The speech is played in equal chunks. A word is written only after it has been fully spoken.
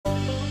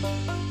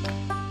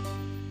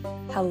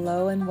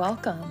Hello and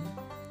welcome.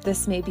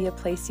 This may be a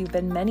place you've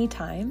been many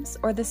times,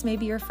 or this may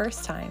be your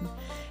first time.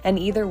 And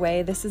either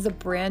way, this is a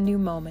brand new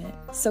moment.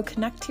 So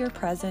connect to your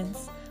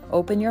presence,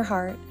 open your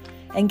heart,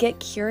 and get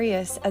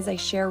curious as I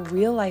share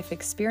real life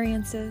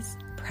experiences,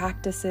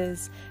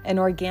 practices, and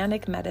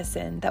organic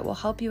medicine that will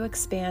help you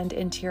expand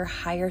into your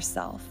higher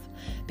self.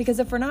 Because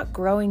if we're not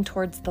growing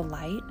towards the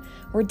light,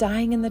 we're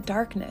dying in the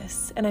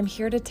darkness. And I'm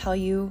here to tell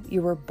you,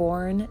 you were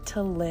born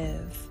to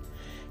live.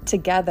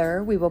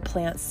 Together, we will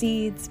plant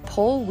seeds,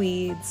 pull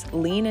weeds,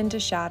 lean into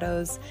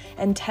shadows,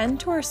 and tend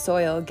to our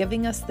soil,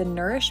 giving us the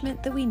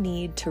nourishment that we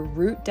need to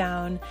root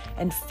down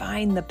and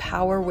find the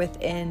power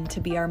within to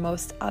be our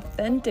most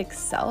authentic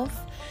self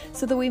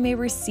so that we may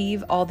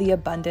receive all the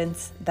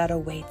abundance that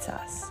awaits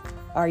us.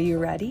 Are you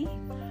ready?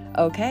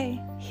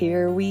 Okay,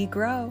 here we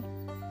grow.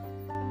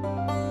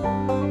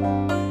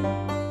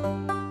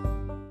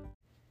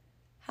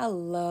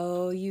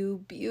 Hello,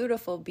 you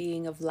beautiful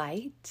being of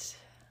light.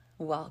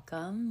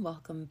 Welcome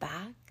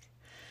back.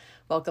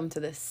 Welcome to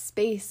this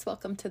space.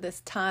 Welcome to this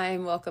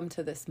time. Welcome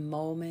to this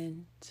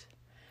moment.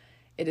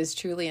 It is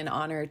truly an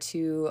honor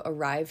to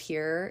arrive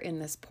here in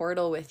this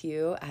portal with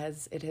you,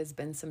 as it has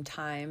been some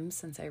time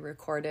since I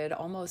recorded,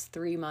 almost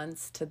 3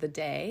 months to the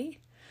day.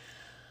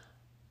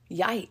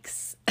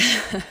 Yikes.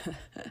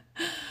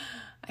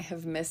 I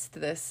have missed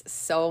this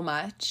so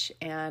much,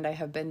 and I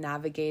have been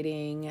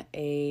navigating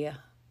a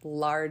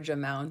large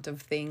amount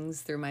of things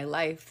through my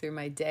life, through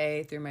my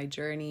day, through my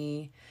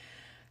journey.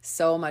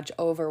 So much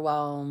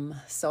overwhelm,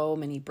 so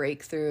many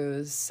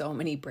breakthroughs, so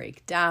many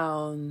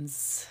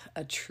breakdowns.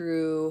 A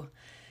true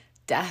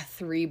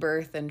death,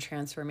 rebirth, and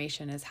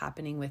transformation is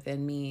happening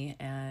within me.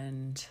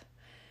 And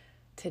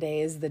today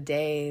is the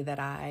day that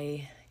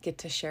I get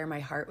to share my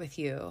heart with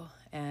you.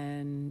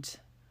 And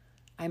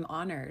I'm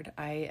honored.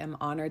 I am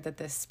honored that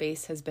this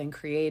space has been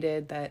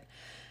created, that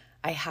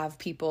I have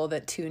people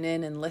that tune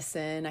in and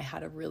listen. I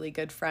had a really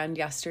good friend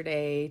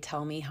yesterday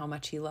tell me how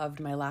much he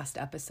loved my last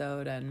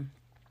episode, and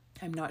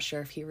I'm not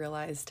sure if he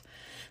realized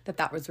that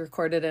that was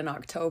recorded in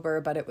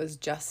October, but it was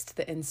just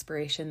the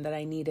inspiration that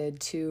I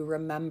needed to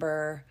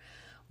remember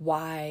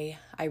why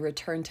I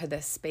return to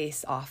this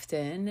space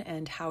often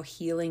and how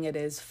healing it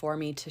is for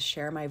me to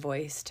share my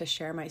voice, to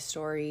share my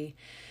story,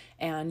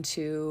 and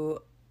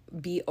to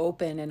be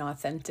open and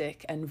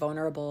authentic and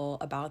vulnerable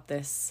about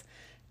this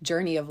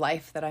journey of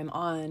life that I'm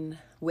on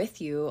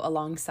with you,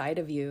 alongside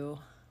of you.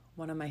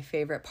 One of my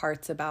favorite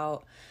parts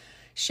about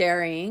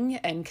sharing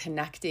and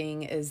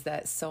connecting is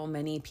that so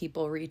many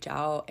people reach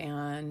out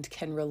and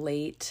can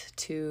relate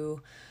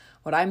to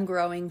what I'm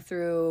growing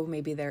through.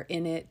 Maybe they're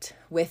in it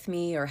with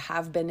me or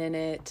have been in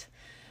it.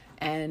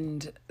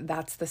 And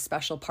that's the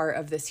special part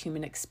of this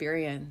human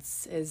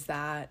experience, is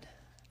that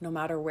no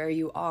matter where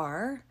you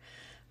are,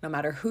 no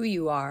matter who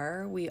you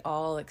are, we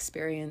all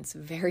experience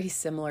very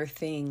similar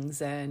things,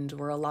 and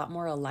we're a lot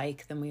more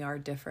alike than we are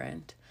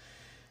different.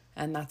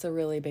 And that's a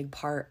really big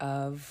part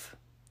of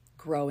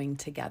growing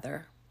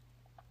together.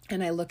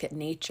 And I look at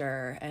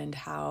nature and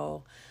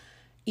how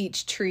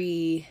each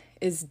tree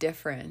is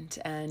different,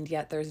 and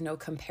yet there's no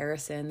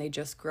comparison. They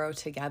just grow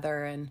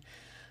together, and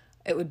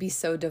it would be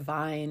so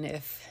divine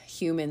if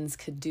humans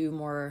could do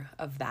more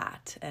of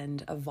that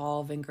and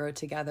evolve and grow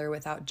together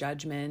without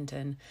judgment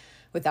and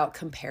without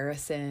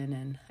comparison.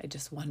 And I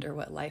just wonder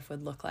what life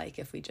would look like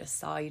if we just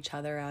saw each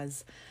other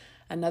as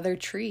another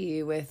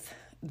tree with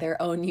their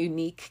own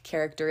unique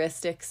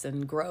characteristics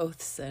and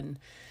growths, and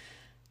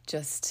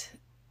just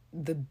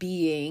the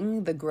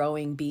being, the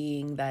growing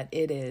being that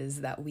it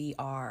is that we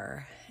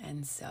are.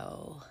 And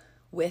so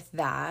with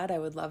that, I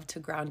would love to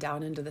ground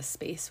down into the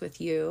space with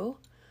you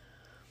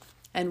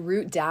and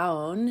root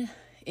down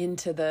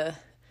into the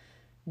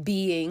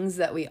beings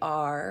that we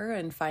are,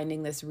 and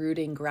finding this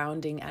rooting,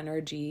 grounding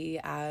energy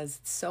as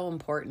so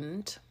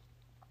important,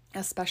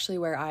 especially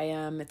where I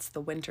am. It's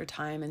the winter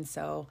time, and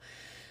so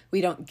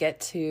we don't get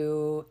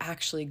to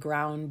actually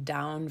ground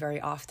down very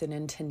often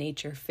into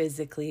nature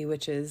physically,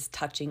 which is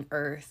touching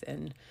earth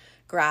and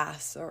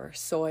grass or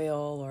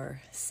soil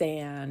or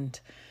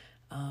sand.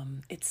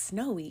 It's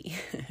snowy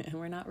and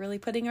we're not really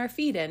putting our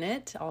feet in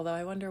it, although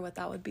I wonder what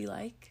that would be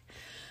like.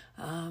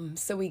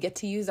 So we get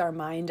to use our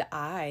mind's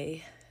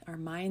eye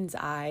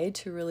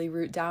to really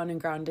root down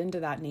and ground into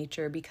that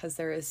nature, because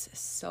there is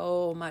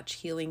so much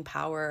healing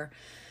power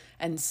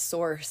and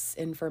source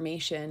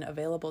information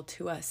available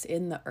to us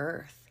in the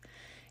earth.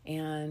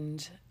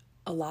 And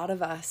a lot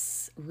of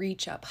us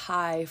reach up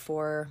high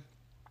for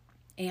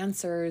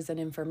answers and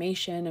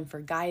information and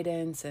for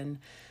guidance and,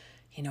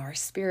 our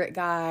spirit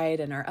guide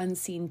and our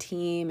unseen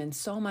team, and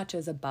so much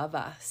is above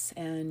us.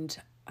 And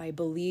I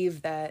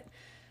believe that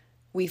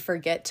we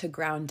forget to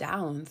ground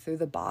down through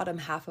the bottom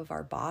half of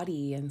our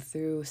body, and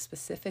through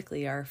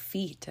specifically our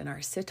feet and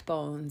our sit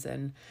bones,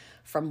 and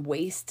from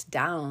waist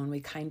down,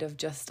 we kind of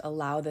just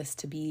allow this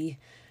to be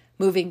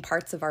moving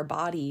parts of our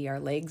body. Our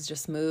legs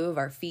just move,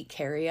 our feet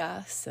carry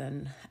us,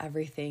 and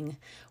everything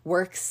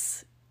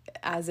works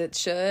as it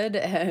should,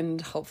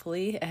 and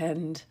hopefully,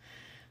 and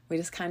we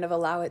just kind of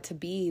allow it to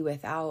be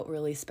without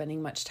really spending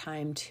much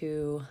time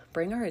to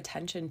bring our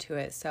attention to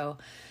it. So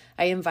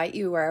I invite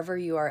you, wherever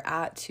you are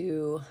at,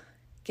 to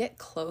get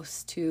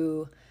close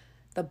to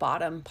the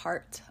bottom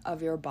part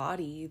of your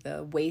body,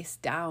 the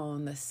waist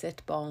down, the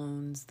sit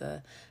bones,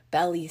 the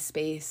belly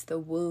space, the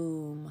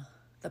womb,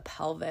 the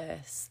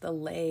pelvis, the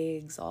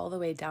legs, all the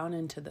way down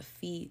into the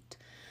feet,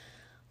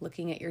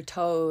 looking at your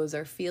toes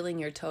or feeling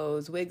your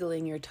toes,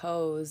 wiggling your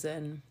toes.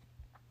 And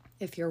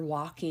if you're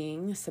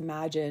walking, just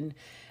imagine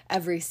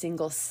every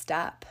single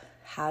step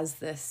has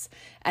this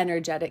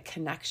energetic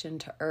connection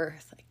to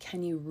earth. Like,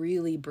 can you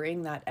really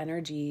bring that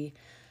energy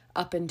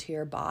up into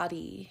your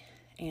body?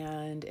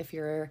 And if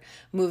you're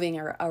moving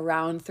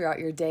around throughout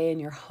your day in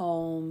your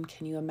home,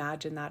 can you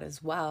imagine that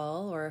as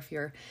well? Or if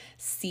you're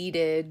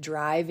seated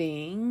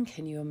driving,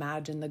 can you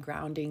imagine the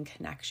grounding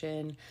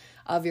connection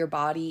of your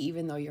body,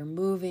 even though you're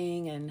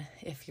moving? And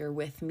if you're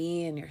with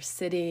me and you're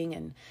sitting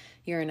and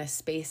you're in a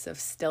space of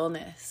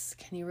stillness,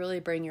 can you really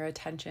bring your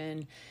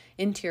attention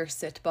into your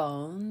sit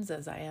bones,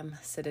 as I am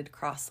seated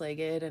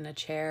cross-legged in a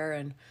chair,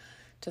 and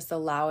just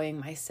allowing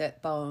my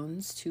sit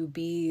bones to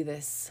be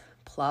this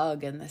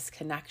plug and this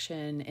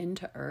connection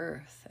into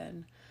earth.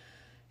 And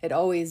it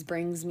always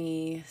brings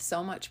me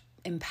so much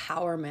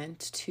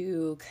empowerment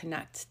to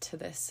connect to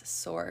this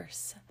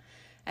source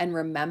and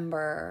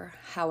remember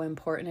how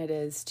important it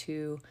is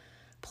to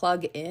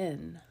plug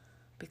in,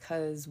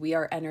 because we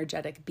are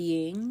energetic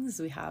beings.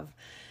 We have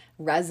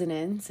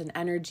resonance and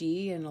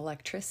energy and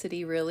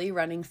electricity really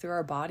running through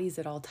our bodies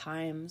at all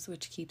times,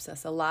 which keeps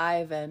us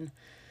alive. And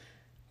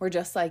we're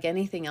just like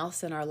anything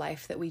else in our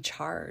life that we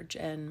charge.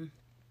 And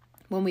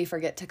when we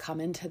forget to come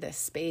into this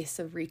space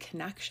of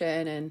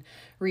reconnection and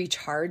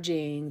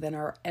recharging, then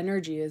our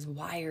energy is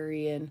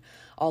wiry and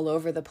all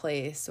over the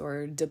place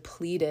or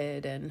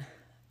depleted, and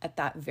at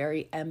that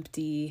very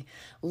empty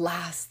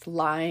last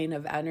line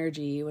of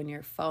energy when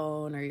your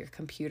phone or your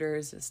computer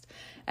is just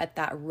at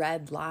that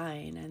red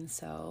line. And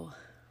so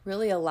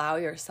really allow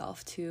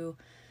yourself to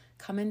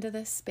come into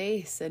this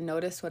space and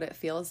notice what it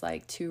feels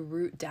like to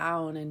root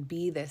down and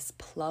be this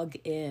plug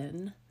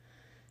in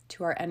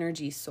to our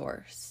energy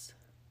source.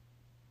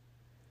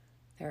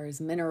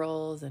 There's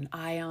minerals and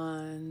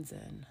ions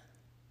and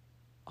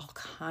all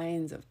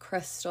kinds of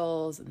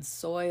crystals and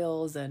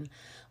soils and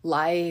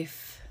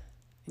life,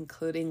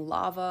 including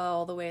lava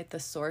all the way at the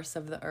source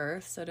of the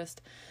earth. So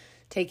just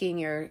taking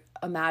your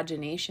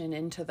imagination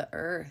into the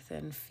earth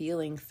and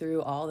feeling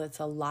through all that's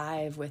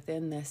alive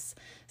within this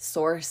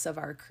source of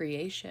our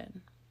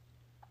creation.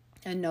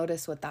 And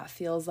notice what that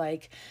feels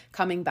like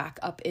coming back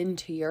up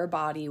into your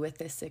body with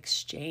this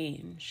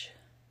exchange.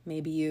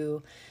 Maybe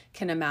you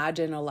can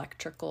imagine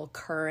electrical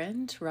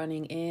current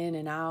running in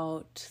and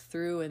out,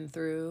 through and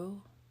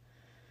through.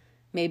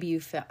 Maybe you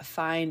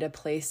find a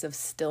place of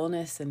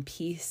stillness and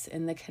peace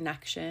in the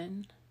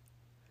connection.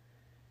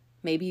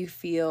 Maybe you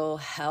feel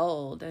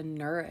held and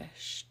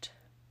nourished,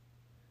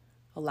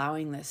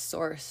 allowing this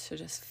source to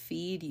just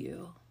feed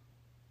you.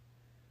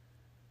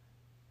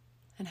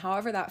 And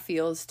however that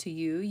feels to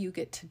you, you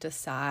get to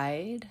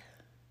decide.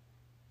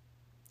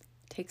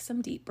 Take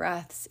some deep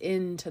breaths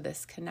into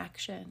this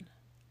connection,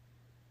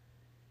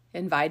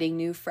 inviting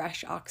new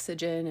fresh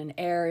oxygen and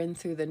air in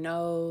through the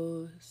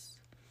nose,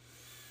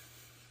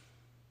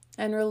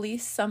 and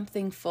release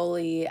something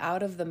fully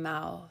out of the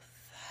mouth.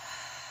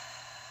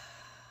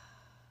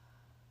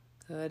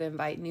 Good.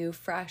 Invite new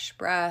fresh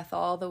breath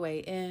all the way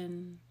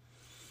in.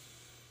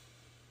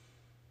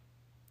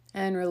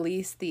 And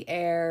release the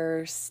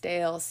air,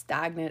 stale,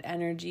 stagnant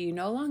energy you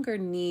no longer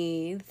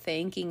need,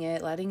 thanking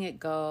it, letting it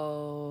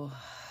go.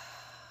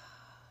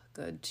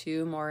 Good.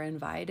 2 more.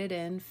 Invite it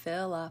in,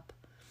 fill up,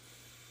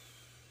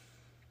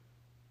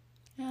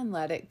 and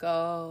let it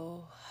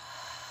go.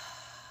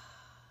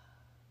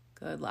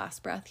 Good.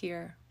 Last breath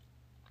here.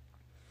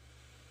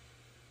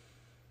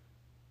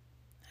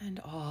 And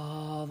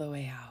all the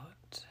way out.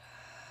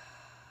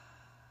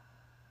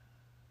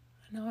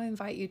 Now I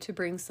invite you to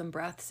bring some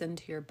breaths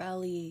into your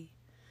belly.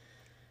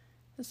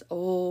 Just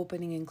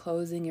opening and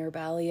closing your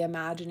belly,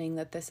 imagining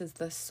that this is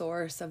the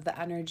source of the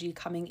energy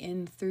coming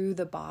in through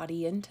the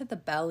body into the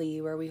belly,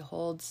 where we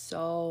hold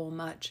so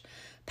much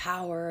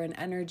power and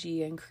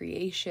energy and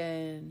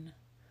creation.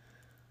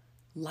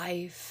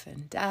 Life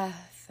and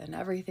death and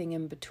everything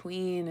in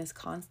between is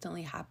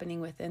constantly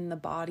happening within the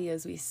body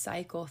as we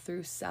cycle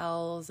through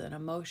cells and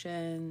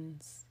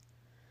emotions.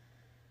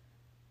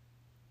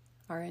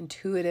 Our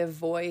intuitive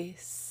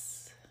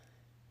voice,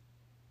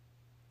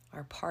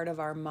 our part of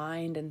our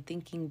mind and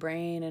thinking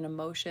brain and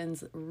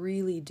emotions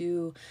really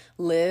do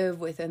live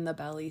within the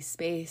belly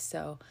space.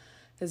 So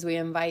as we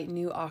invite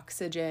new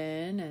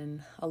oxygen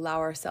and allow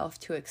ourselves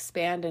to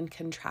expand and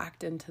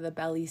contract into the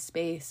belly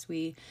space,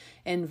 we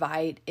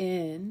invite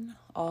in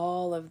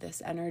all of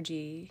this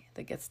energy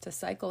that gets to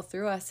cycle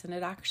through us, and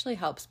it actually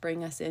helps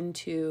bring us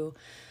into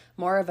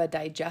more of a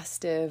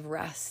digestive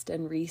rest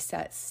and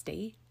reset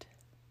state.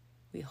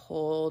 We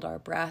hold our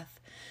breath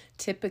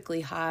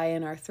typically high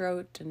in our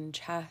throat and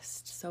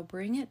chest, so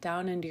bring it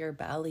down into your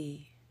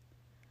belly.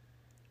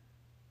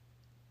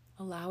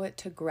 Allow it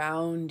to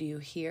ground you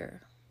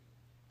here.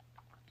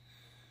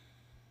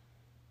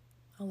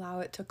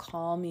 Allow it to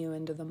calm you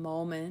into the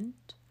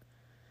moment.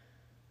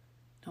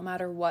 No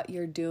matter what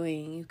you're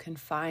doing, you can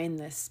find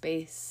this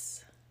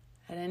space.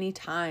 At any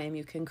time,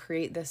 you can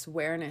create this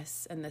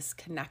awareness and this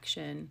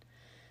connection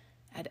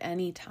at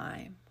any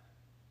time.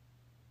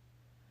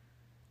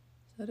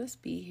 So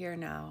just be here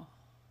now.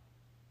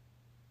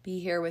 Be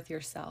here with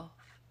yourself.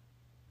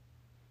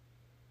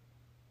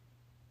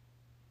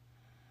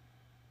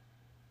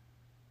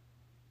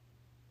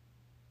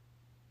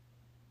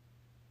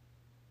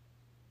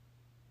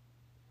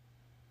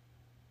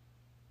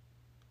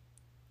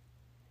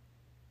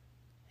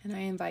 And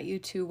I invite you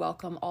to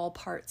welcome all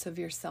parts of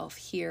yourself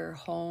here,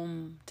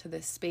 home, to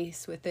this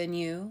space within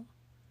you.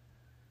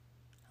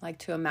 I like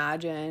to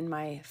imagine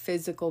my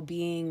physical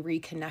being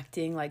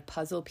reconnecting like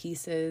puzzle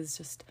pieces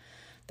just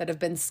that have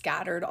been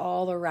scattered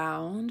all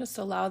around. Just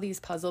allow these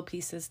puzzle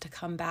pieces to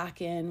come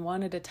back in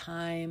one at a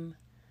time,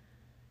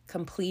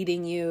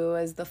 completing you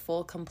as the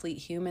full, complete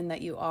human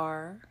that you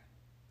are.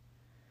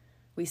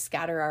 We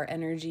scatter our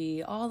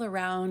energy all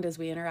around as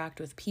we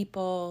interact with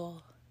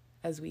people,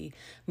 as we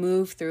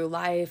move through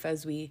life,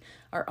 as we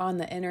are on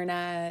the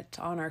internet,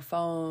 on our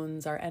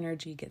phones. Our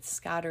energy gets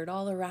scattered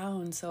all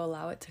around, so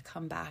allow it to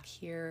come back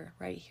here,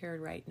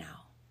 right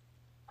now.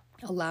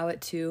 Allow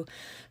it to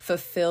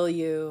fulfill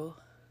you.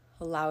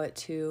 Allow it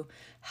to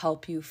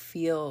help you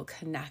feel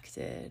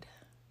connected,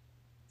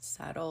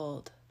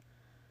 settled,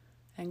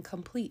 and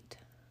complete.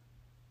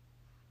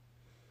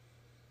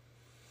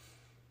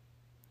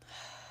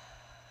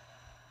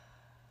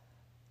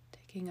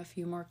 Taking a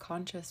few more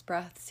conscious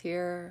breaths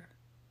here.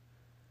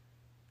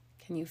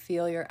 Can you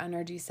feel your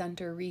energy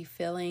center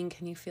refilling?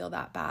 Can you feel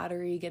that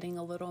battery getting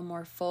a little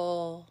more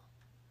full?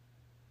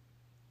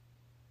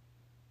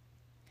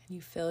 Can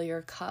you feel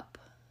your cup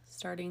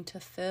starting to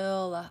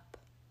fill up?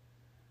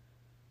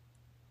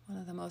 One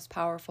of the most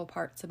powerful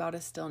parts about a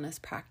stillness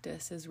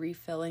practice is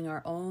refilling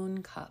our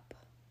own cup.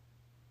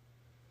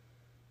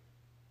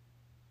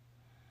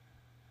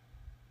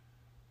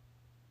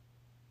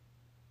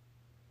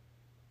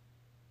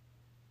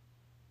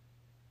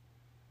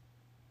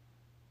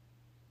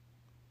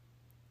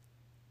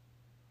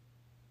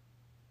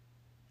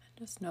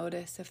 Just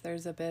notice if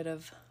there's a bit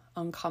of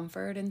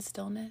uncomfort in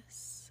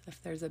stillness,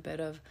 if there's a bit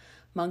of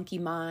monkey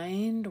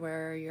mind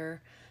where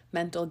your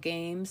mental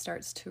game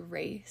starts to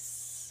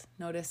race.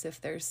 Notice if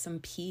there's some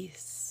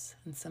peace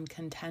and some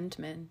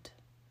contentment.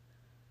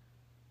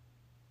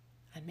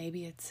 And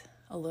maybe it's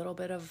a little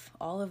bit of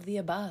all of the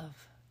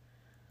above,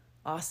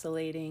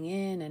 oscillating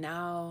in and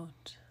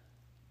out.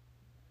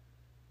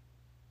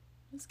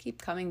 Just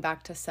keep coming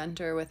back to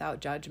center without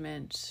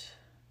judgment.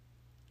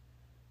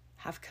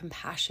 Have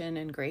compassion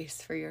and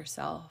grace for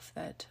yourself,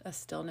 that a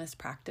stillness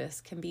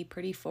practice can be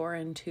pretty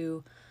foreign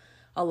to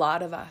a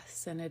lot of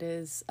us, and it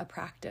is a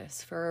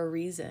practice for a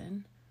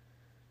reason.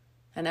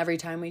 And every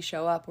time we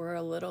show up, we're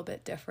a little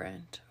bit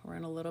different. We're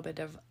in a little bit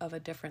of a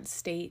different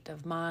state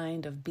of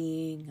mind, of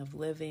being, of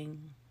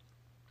living.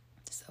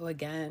 So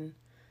again,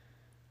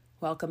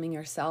 welcoming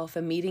yourself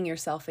and meeting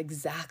yourself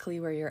exactly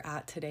where you're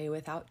at today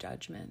without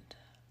judgment.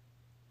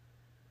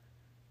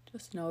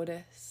 Just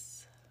notice.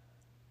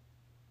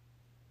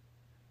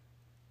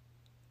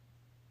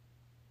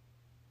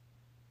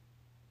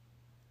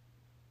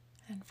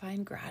 And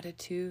find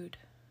gratitude.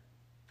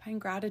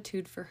 Find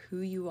gratitude for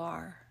who you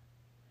are,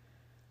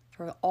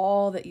 for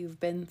all that you've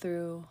been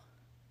through,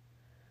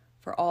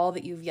 for all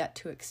that you've yet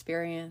to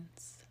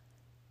experience,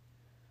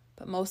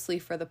 but mostly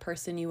for the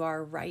person you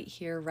are right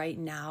here, right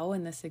now,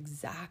 in this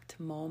exact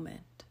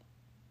moment.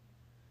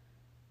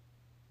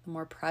 The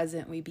more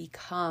present we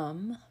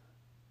become,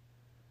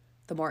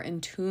 the more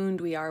in tune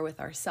we are with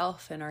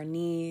ourselves and our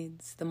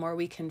needs, the more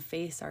we can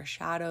face our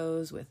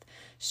shadows with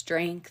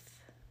strength,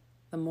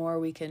 the more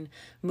we can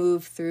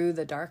move through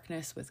the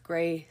darkness with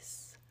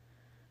grace,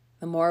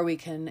 the more we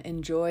can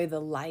enjoy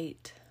the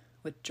light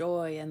with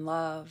joy and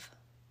love,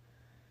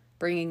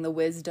 bringing the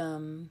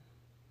wisdom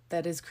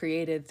that is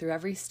created through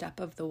every step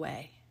of the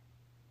way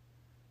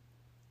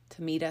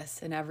to meet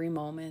us in every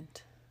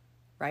moment.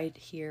 Right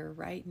here,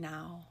 right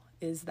now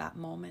is that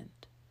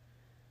moment.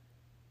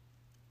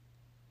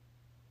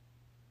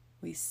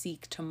 We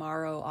seek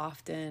tomorrow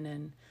often,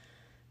 and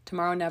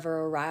tomorrow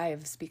never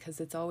arrives because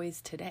it's always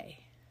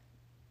today.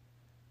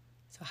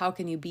 So how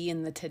can you be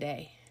in the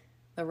today,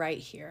 the right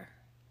here?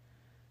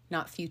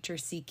 Not future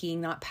seeking,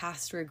 not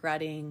past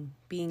regretting,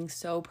 being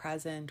so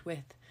present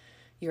with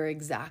your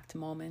exact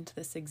moment,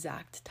 this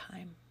exact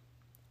time.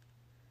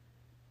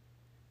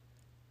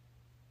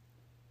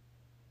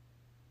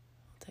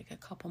 I'll take a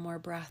couple more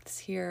breaths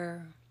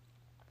here,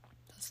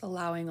 just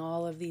allowing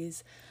all of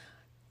these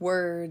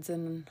words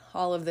and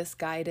all of this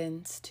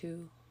guidance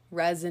to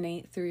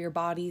resonate through your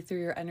body,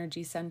 through your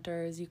energy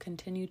center as you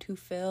continue to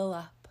fill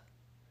up.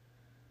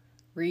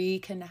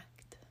 Reconnect.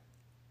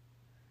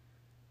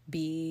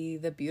 Be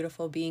the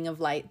beautiful being of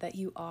light that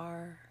you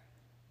are.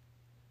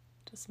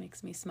 Just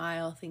makes me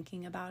smile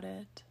thinking about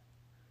it.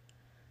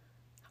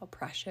 How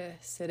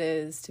precious it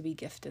is to be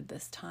gifted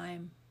this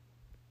time.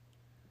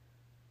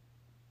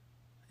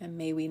 And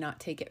may we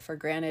not take it for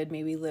granted.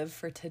 May we live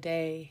for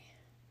today,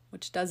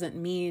 which doesn't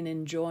mean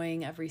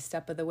enjoying every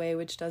step of the way,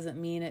 which doesn't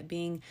mean it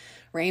being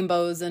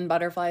rainbows and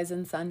butterflies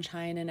and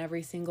sunshine in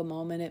every single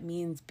moment. It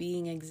means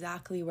being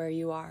exactly where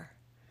you are,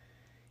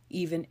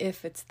 even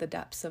if it's the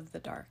depths of the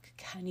dark.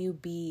 Can you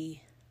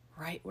be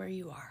right where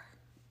you are,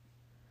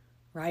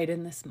 right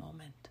in this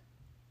moment?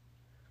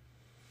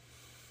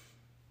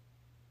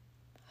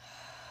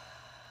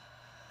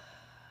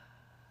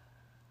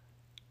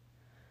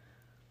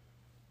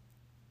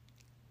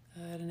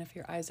 Good. And if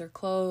your eyes are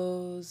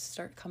closed,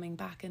 start coming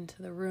back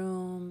into the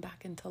room,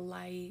 back into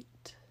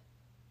light.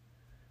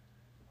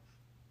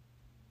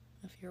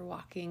 If you're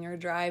walking or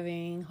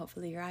driving,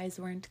 hopefully your eyes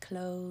weren't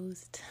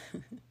closed.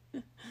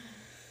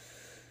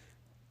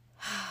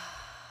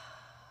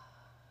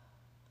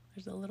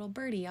 There's a little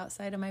birdie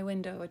outside of my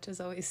window, which is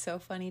always so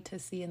funny to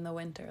see in the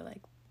winter.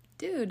 Like,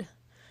 dude,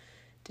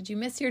 did you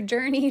miss your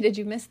journey? Did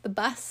you miss the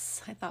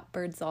bus? I thought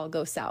birds all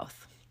go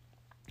south.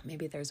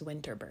 Maybe there's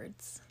winter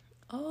birds.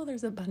 Oh,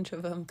 there's a bunch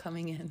of them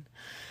coming in.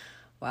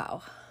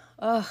 Wow.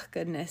 Oh,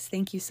 goodness.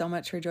 Thank you so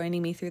much for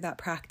joining me through that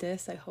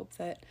practice. I hope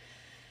that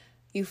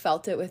you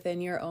felt it within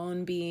your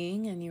own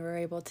being and you were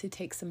able to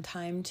take some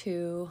time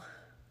to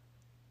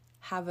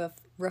have a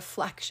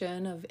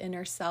reflection of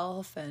inner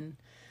self and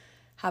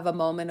have a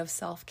moment of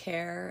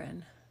self-care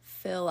and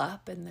fill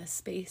up in this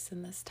space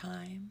and this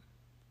time.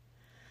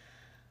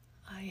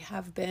 I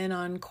have been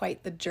on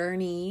quite the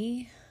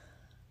journey.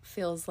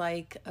 Feels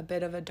like a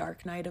bit of a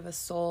dark night of a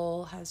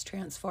soul has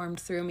transformed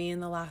through me in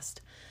the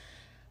last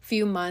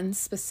few months,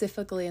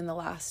 specifically in the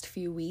last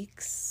few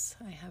weeks.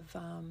 I have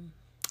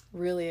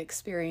really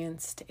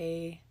experienced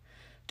a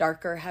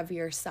darker,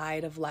 heavier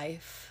side of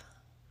life,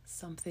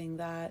 something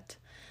that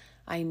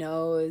I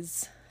know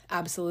is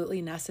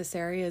absolutely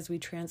necessary as we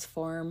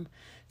transform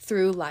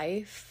through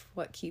life.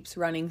 What keeps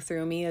running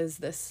through me is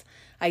this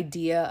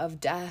idea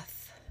of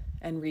death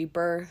and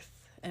rebirth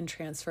and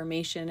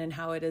transformation, and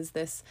how it is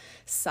this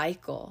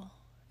cycle.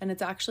 And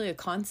it's actually a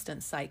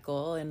constant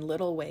cycle in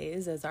little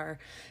ways as our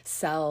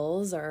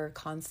cells are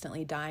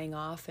constantly dying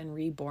off and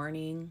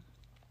being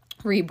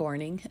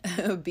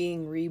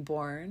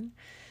reborn,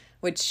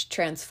 which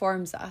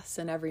transforms us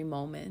in every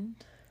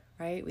moment,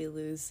 right? We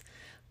lose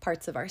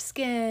parts of our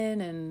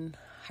skin and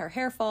our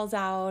hair falls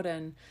out,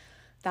 and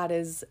that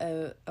is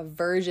a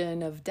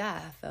version of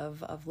death,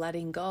 of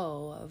letting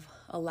go, of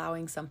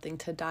allowing something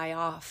to die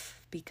off,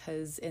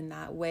 because in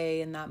that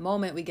way, in that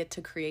moment, we get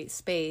to create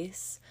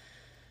space,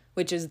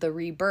 which is the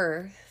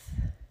rebirth,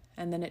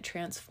 and then it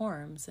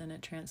transforms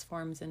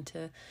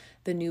into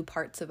the new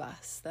parts of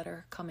us that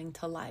are coming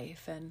to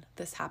life. And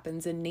this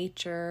happens in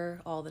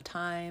nature all the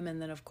time.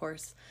 And then, of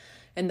course,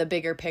 in the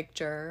bigger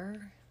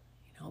picture,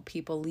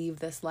 people leave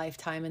this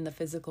lifetime in the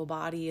physical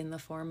body in the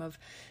form of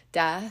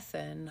death.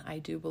 And I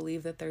do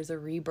believe that there's a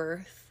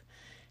rebirth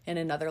in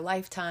another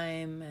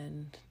lifetime.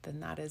 And then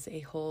that is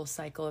a whole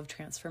cycle of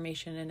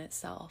transformation in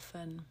itself.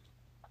 And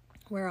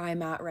where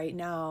I'm at right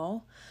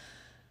now,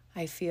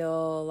 I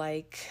feel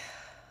like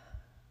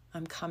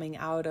I'm coming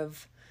out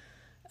of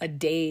a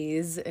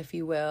daze, if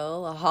you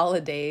will, a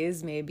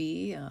holidays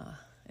maybe.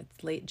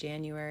 It's late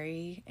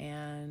January,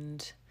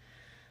 and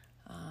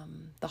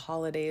the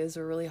holidays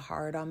were really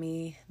hard on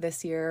me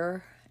this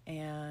year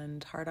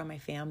and hard on my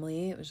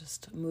family. It was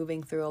just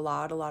moving through a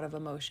lot of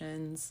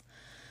emotions,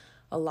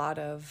 a lot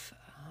of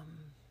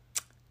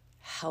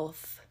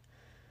health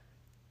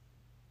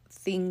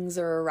things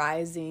are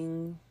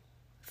arising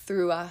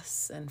through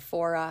us and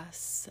for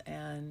us,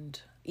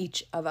 and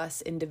each of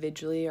us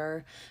individually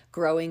are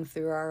growing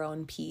through our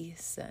own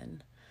piece.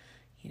 And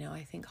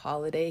I think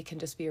holiday can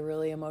just be a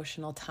really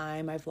emotional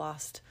time. I've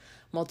lost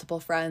multiple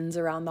friends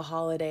around the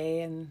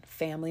holiday and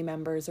family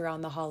members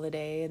around the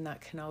holiday, and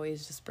that can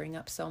always just bring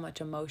up so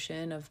much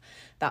emotion of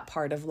that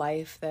part of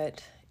life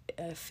that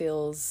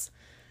feels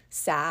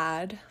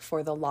sad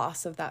for the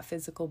loss of that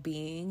physical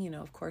being.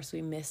 Of course,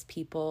 we miss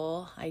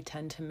people. I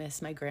tend to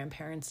miss my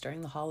grandparents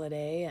during the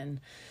holiday, and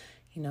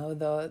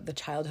the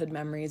childhood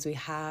memories we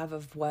have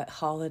of what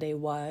holiday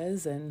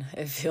was, and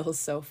it feels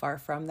so far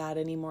from that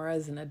anymore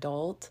as an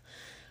adult.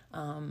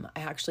 I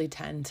actually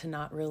tend to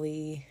not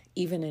really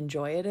even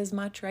enjoy it as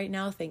much right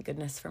now. Thank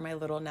goodness for my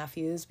little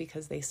nephews,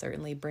 because they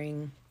certainly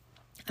bring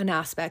an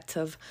aspect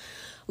of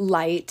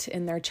light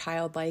in their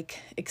childlike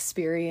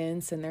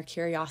experience and their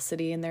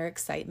curiosity and their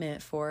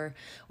excitement for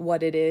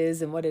what it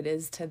is and what it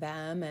is to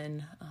them.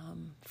 And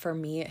for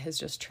me, it has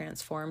just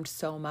transformed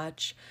so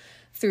much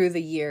through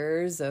the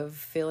years of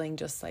feeling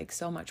just like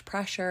so much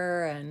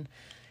pressure. And,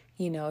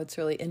 it's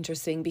really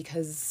interesting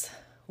because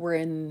we're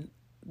in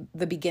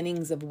the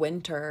beginnings of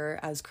winter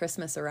as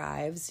Christmas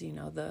arrives.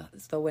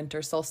 The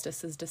winter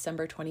solstice is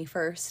December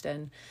 21st,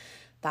 and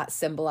that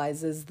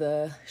symbolizes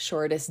the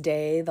shortest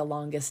day, the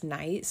longest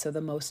night, so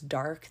the most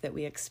dark that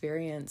we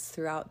experience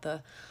throughout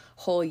the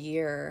whole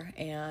year.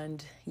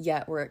 And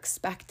yet we're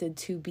expected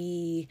to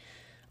be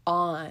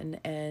on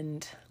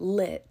and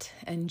lit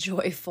and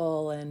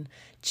joyful and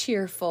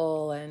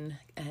cheerful and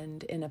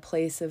in a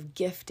place of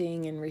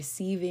gifting and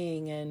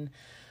receiving. And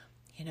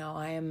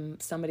I am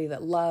somebody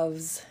that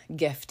loves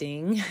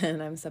gifting,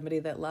 and I'm somebody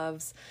that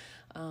loves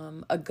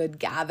a good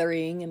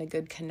gathering and a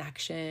good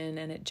connection.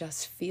 And it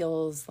just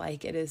feels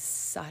like it is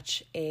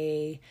such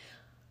a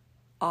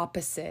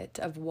opposite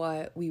of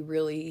what we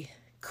really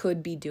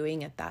could be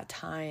doing at that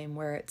time,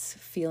 where it's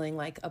feeling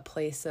like a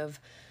place of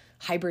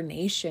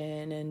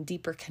hibernation and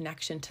deeper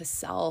connection to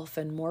self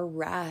and more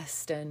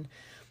rest. And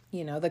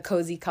the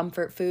cozy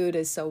comfort food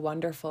is so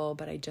wonderful,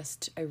 but I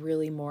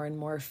really more and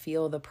more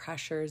feel the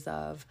pressures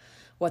of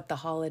what the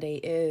holiday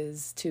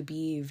is to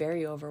be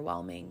very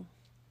overwhelming.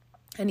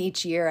 And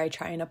each year I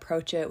try and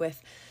approach it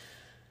with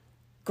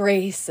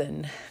grace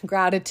and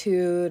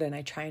gratitude, and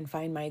I try and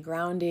find my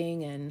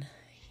grounding. And,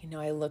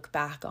 I look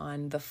back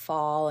on the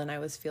fall and I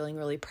was feeling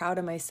really proud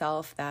of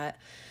myself that,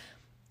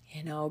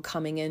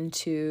 coming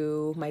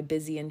into my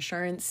busy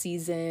insurance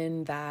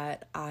season,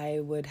 that I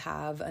would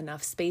have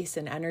enough space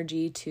and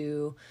energy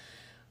to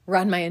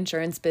run my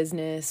insurance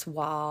business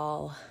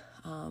while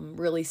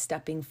really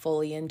stepping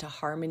fully into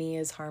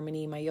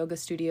Harmony. My yoga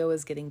studio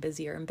was getting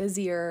busier and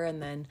busier.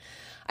 And then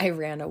I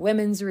ran a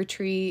women's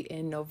retreat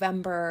in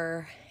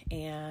November,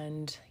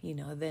 and,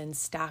 then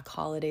stack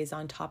holidays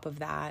on top of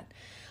that,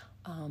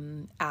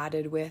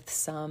 added with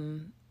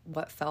some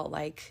what felt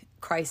like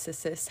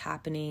crises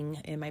happening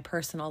in my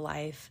personal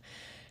life.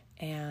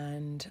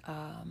 And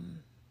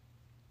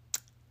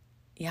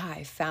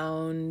I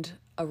found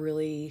a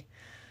really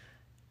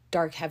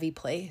dark, heavy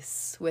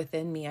place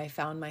within me. I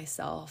found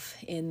myself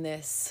in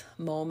this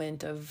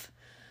moment of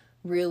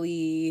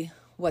really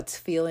what's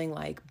feeling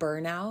like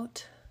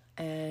burnout,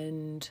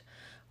 and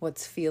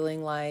what's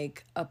feeling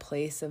like a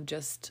place of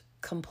just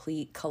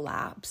complete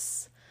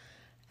collapse.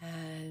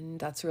 And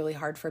that's really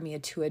hard for me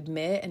to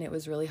admit. And it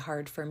was really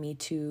hard for me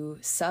to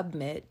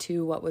submit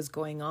to what was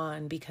going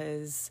on,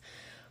 because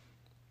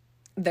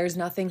there's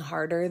nothing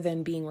harder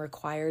than being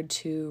required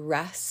to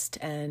rest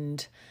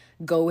and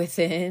go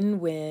within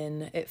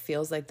when it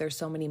feels like there's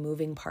so many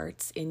moving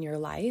parts in your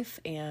life.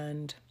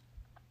 And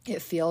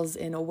it feels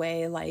in a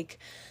way like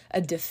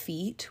a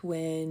defeat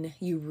when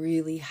you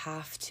really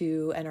have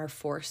to and are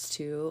forced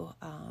to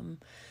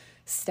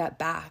step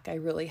back. I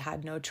really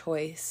had no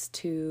choice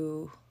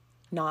to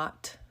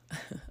not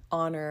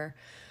honor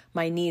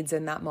my needs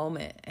in that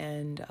moment.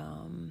 And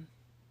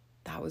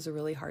that was a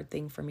really hard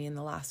thing for me in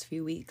the last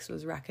few weeks,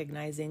 was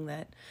recognizing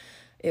that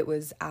it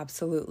was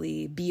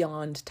absolutely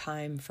beyond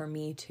time for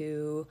me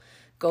to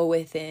go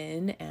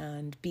within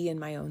and be in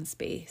my own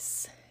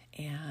space.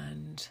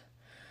 And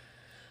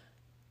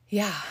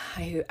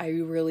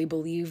I really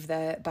believe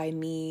that by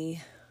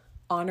me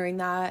honoring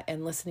that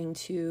and listening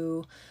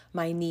to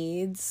my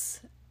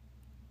needs,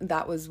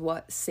 that was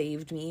what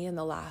saved me in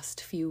the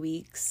last few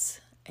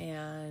weeks.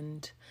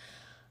 And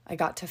I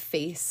got to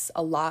face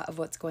a lot of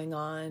what's going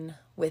on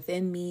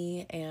within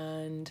me.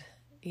 And,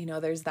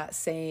 there's that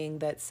saying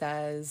that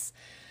says,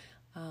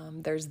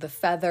 there's the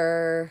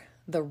feather,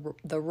 the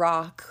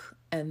rock,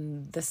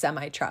 and the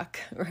semi-truck,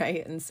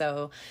 right? And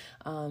so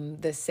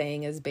this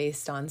saying is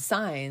based on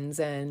signs,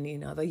 and,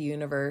 the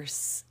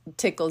universe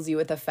tickles you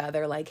with a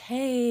feather like,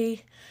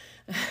 hey,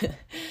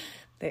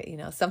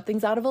 that,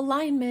 something's out of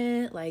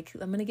alignment. Like,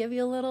 I'm going to give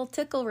you a little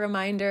tickle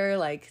reminder,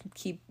 like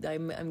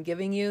I'm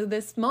giving you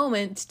this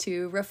moment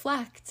to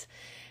reflect.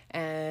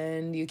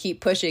 And you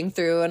keep pushing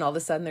through, and all of a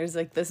sudden there's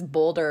like this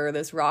boulder,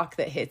 this rock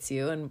that hits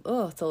you, and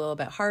it's a little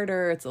bit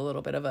harder. It's a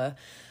little bit of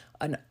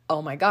an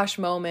oh my gosh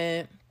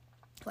moment.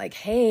 Like,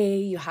 hey,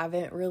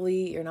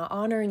 you're not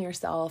honoring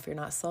yourself. You're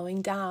not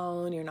slowing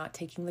down. You're not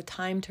taking the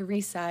time to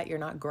reset. You're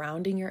not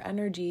grounding your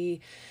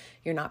energy.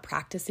 You're not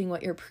practicing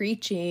what you're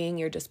preaching.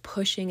 You're just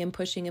pushing and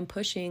pushing and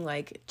pushing,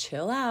 like,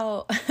 chill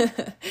out.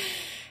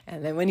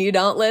 And then when you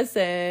don't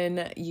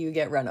listen, you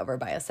get run over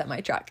by a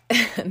semi-truck.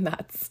 And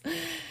that's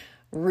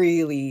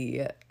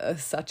really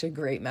such a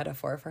great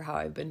metaphor for how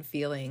I've been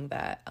feeling,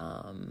 that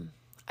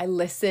I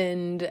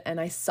listened and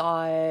I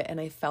saw it and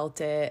I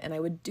felt it, and I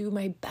would do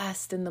my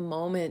best in the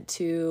moment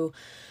to,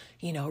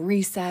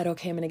 reset.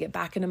 Okay, I'm going to get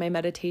back into my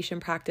meditation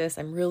practice.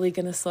 I'm really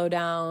going to slow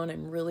down.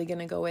 I'm really going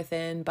to go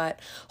within, but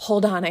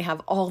hold on, I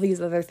have all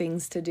these other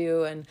things to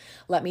do, and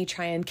let me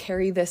try and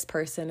carry this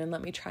person, and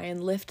let me try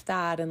and lift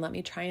that, and let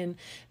me try and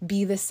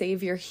be the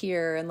savior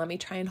here, and let me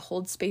try and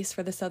hold space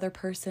for this other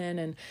person,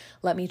 and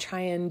let me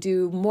try and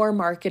do more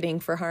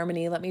marketing for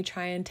Harmony. Let me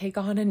try and take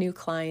on a new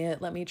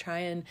client. Let me try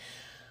and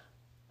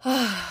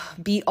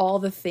be all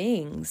the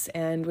things.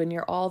 And when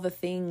you're all the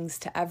things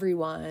to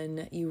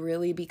everyone, you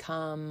really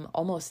become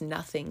almost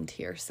nothing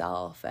to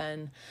yourself.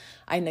 And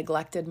I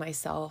neglected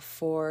myself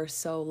for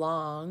so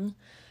long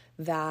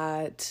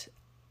that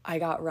I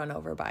got run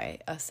over by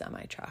a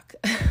semi-truck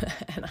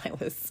and I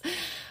was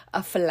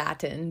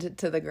flattened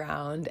to the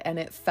ground, and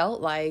it felt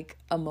like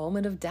a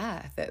moment of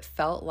death. It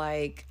felt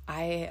like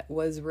I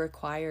was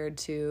required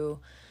to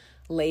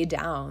lay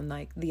down.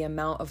 Like, the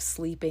amount of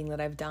sleeping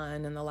that I've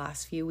done in the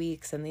last few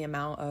weeks, and the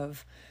amount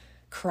of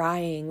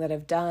crying that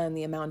I've done,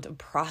 the amount of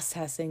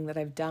processing that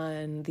I've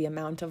done, the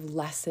amount of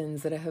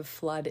lessons that have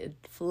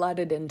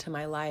flooded into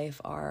my life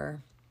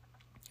are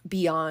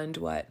beyond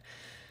what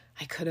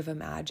I could have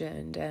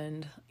imagined.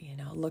 And,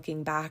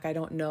 looking back, I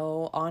don't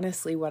know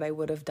honestly what I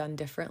would have done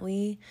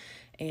differently.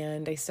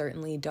 And I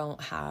certainly don't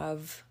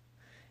have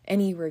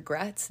any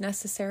regrets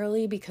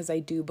necessarily, because I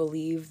do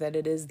believe that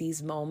it is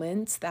these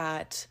moments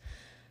that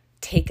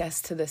take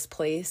us to this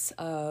place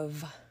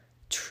of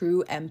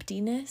true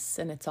emptiness.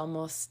 And it's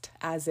almost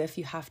as if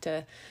you have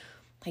to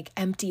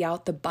empty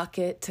out the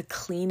bucket to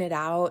clean it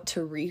out,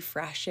 to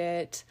refresh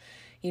it.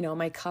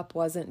 My cup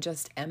wasn't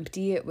just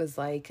empty. It was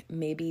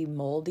maybe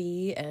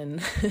moldy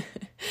and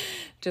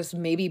just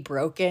maybe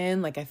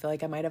broken. I feel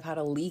like I might have had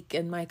a leak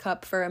in my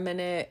cup for a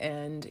minute,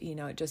 and,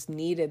 it just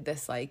needed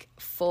this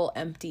full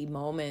empty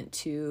moment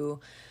to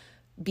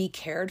be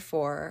cared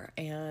for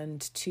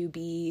and to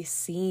be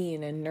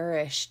seen and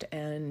nourished.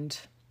 And,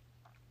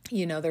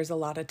 there's a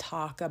lot of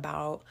talk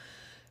about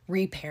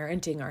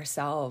reparenting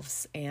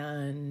ourselves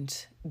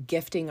and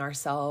gifting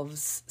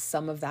ourselves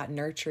some of that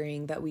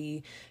nurturing that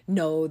we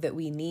know that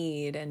we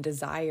need and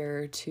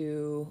desire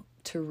to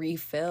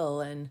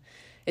refill. And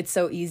it's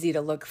so easy to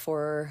look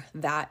for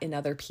that in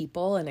other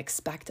people and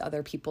expect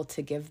other people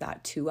to give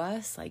that to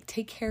us,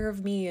 take care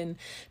of me and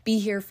be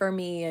here for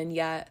me. And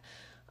yet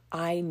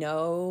I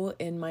know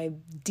in my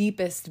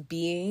deepest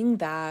being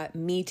that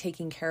me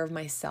taking care of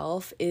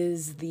myself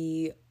is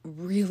the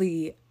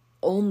really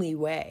only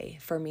way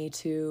for me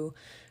to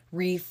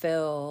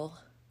refill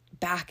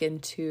back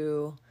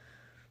into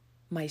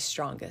my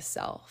strongest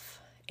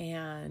self.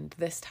 And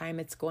this time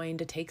it's going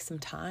to take some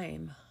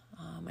time.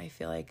 I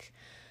feel like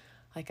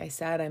I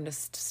said, I'm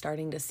just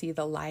starting to see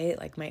the light.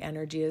 My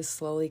energy is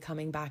slowly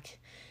coming back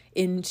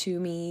into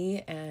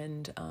me.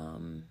 And,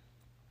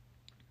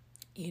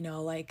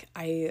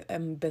 I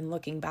am been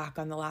looking back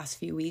on the last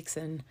few weeks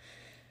and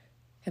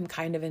am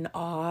kind of in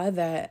awe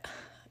that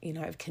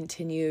I've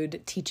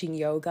continued teaching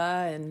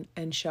yoga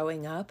and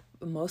showing up,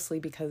 mostly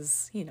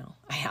because,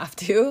 I have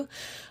to,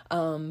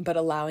 but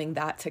allowing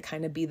that to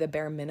kind of be the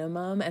bare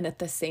minimum. And at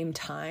the same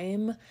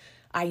time,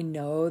 I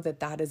know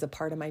that is a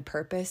part of my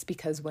purpose,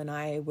 because when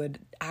I would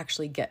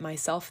actually get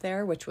myself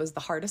there, which was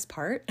the hardest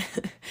part,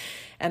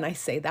 and I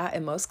say that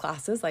in most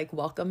classes,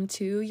 welcome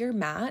to your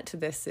mat.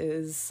 This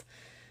is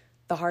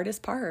the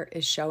hardest part,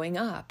 is showing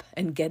up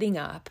and getting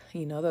up,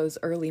 those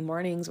early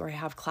mornings where I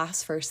have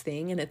class first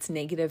thing and it's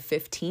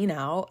 -15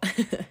 out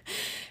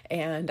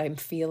and I'm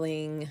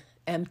feeling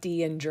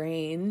empty and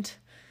drained.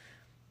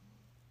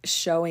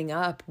 Showing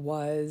up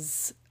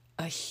was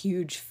a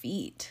huge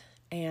feat.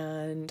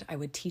 And I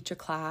would teach a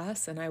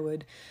class and I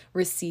would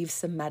receive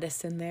some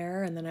medicine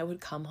there, and then I would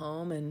come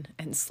home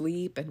and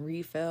sleep and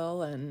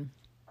refill, and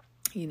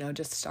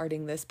just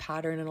starting this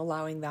pattern and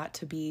allowing that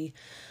to be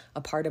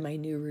a part of my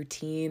new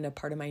routine, a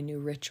part of my new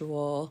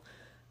ritual,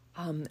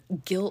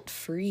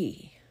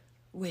 guilt-free,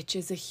 which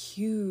is a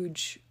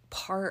huge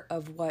part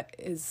of what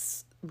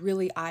is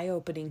really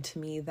eye-opening to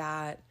me,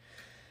 that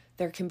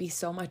there can be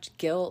so much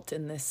guilt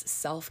in this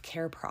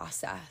self-care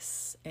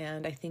process.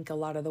 And I think a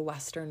lot of the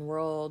Western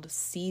world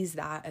sees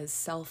that as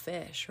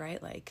selfish,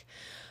 right?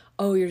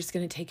 Oh, you're just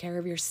going to take care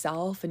of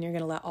yourself and you're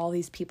going to let all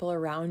these people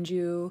around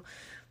you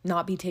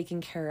not be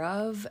taken care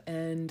of.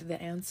 And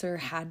the answer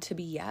had to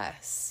be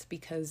yes,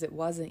 because it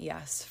wasn't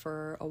yes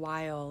for a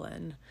while.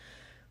 And,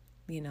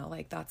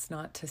 that's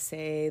not to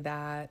say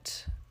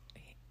that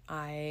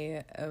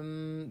I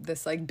am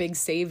this big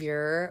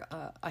savior.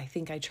 I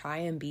think I try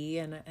and be,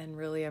 and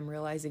really I'm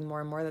realizing more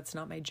and more that's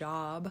not my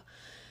job.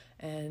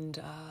 And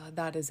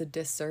that is a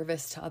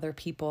disservice to other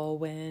people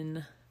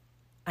when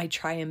I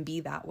try and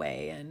be that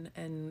way.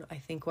 And I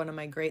think one of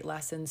my great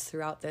lessons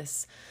throughout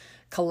this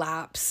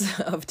collapse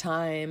of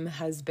time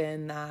has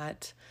been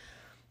that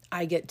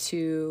I get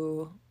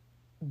to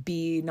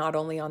be not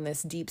only on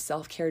this deep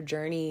self-care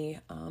journey,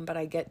 but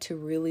I get to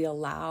really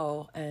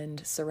allow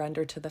and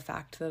surrender to the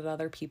fact that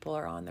other people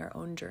are on their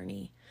own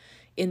journey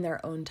in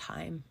their own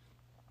time.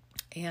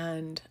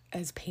 And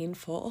as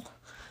painful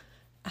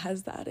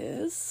as that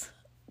is,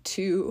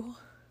 to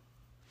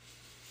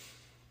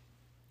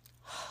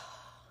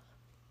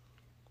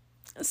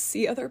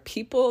see other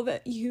people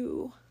that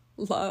you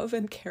love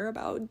and care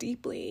about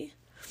deeply,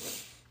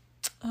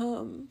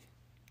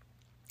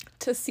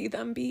 to see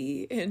them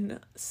be in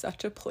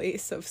such a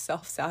place of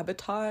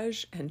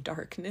self-sabotage and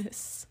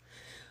darkness.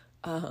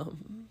 It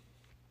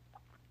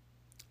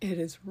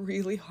is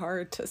really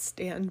hard to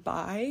stand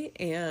by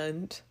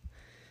and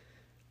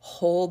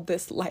hold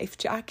this life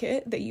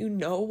jacket that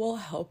will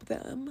help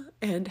them,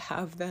 and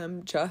have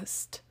them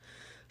just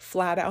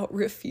flat out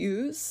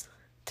refuse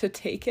to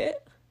take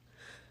it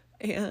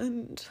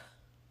and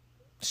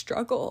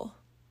struggle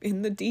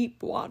in the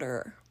deep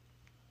water.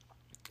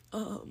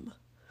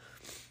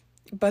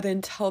 But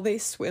until they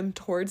swim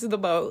towards the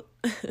boat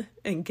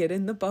and get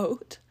in the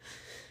boat,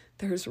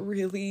 there's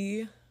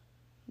really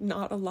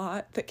not a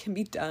lot that can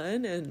be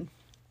done. And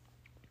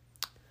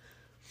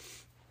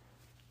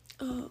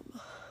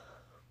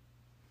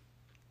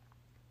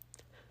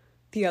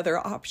the other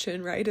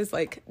option, right, is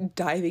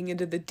diving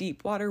into the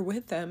deep water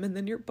with them, and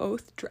then you're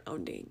both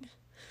drowning.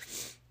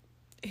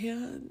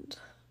 And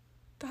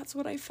that's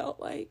what I felt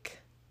like.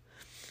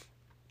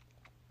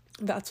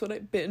 that's what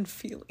I've been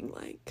feeling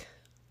like.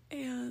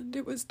 And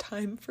it was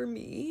time for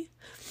me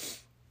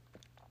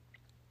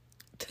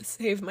to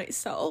save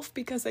myself,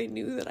 because I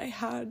knew that I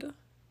had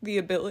the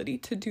ability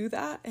to do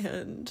that.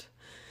 And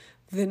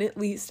then at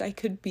least I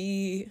could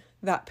be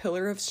that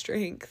pillar of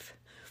strength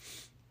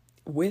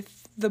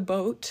with the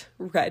boat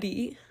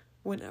ready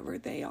whenever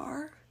they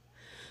are.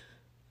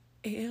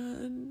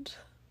 And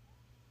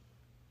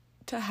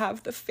to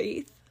have the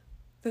faith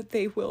that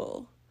they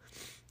will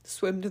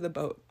swim to the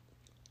boat.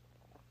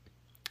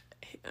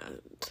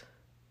 And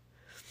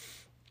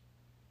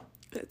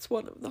it's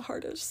one of the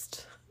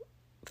hardest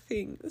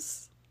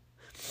things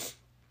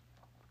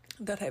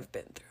that I've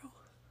been through.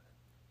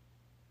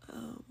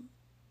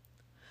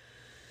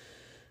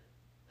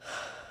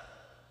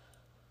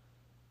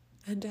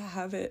 And to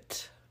have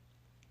it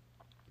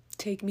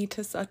take me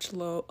to such a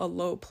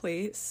low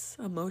place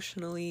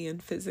emotionally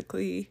and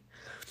physically,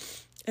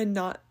 and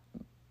not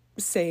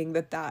saying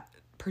that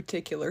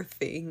particular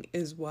thing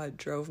is what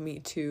drove me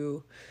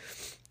to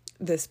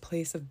this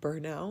place of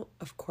burnout.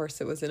 Of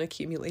course, it was an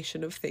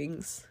accumulation of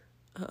things.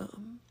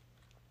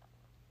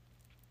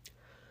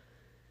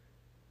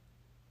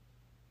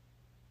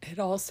 It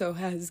also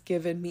has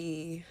given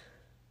me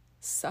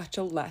such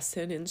a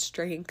lesson in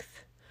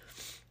strength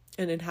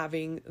and in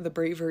having the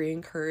bravery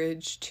and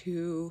courage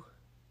to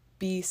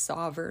be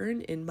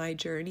sovereign in my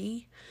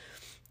journey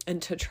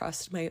and to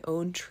trust my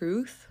own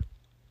truth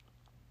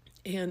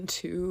and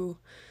to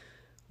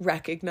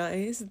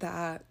recognize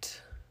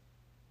that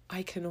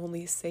I can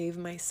only save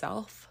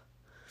myself.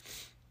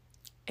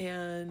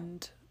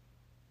 And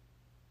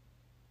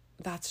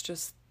that's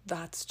just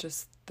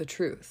the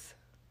truth,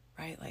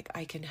 right? Like,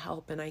 I can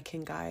help and I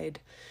can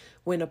guide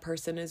when a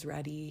person is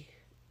ready.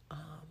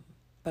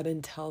 But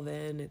until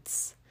then,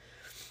 it's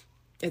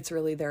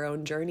really their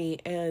own journey,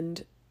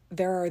 and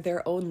there are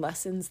their own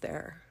lessons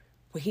there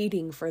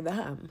waiting for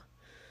them.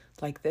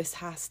 Like, this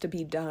has to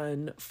be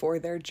done for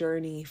their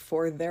journey,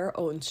 for their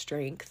own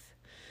strength,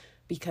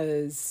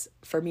 because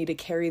for me to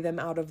carry them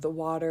out of the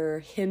water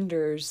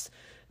hinders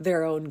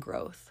their own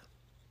growth.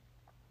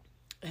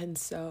 And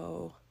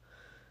so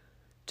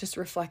just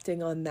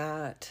reflecting on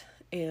that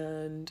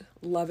and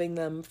loving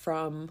them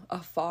from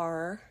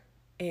afar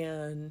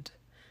and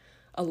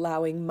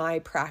allowing my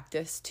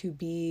practice to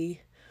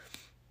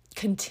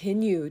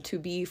continue to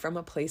be from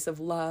a place of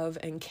love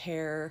and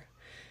care.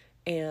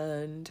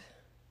 And,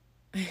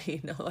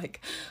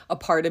 like, a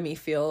part of me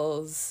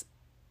feels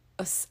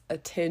a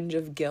tinge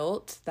of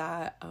guilt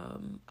that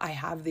I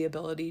have the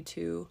ability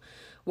to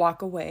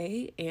walk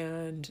away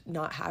and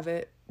not have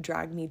it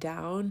drag me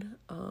down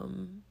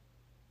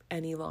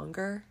any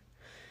longer.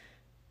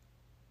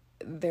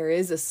 There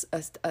is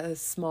a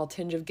small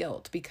tinge of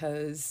guilt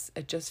because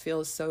it just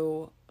feels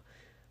so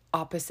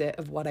opposite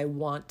of what I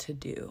want to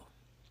do.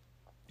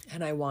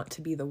 And I want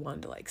to be the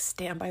one to, like,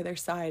 stand by their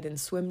side and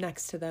swim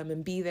next to them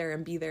and be there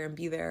and be there and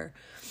be there.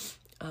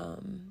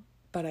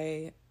 But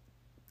I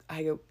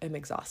am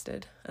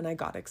exhausted, and I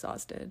got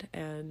exhausted,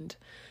 and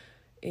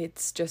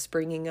it's just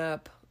bringing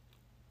up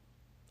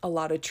a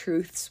lot of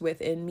truths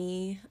within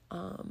me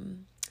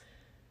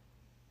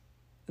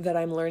that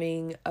I'm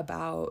learning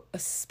about,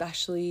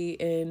 especially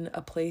in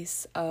a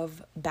place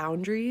of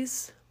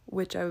boundaries,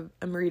 which I'm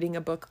reading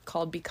a book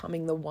called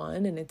Becoming the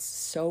One, and it's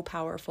so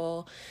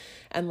powerful.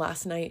 And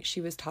last night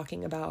she was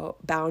talking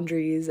about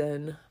boundaries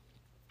and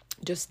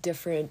just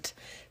different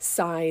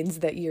signs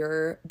that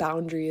your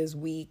boundary is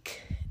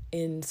weak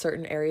in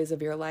certain areas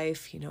of your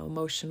life,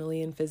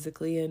 emotionally and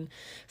physically, and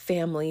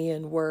family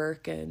and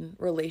work and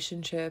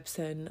relationships.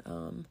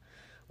 And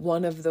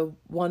one of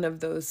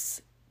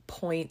those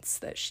points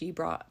that she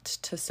brought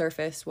to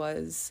surface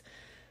was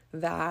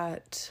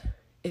that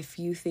if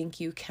you think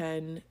you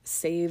can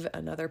save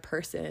another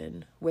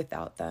person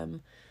without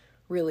them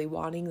really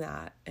wanting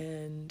that,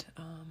 and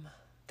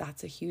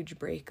that's a huge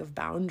break of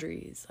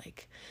boundaries.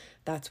 Like,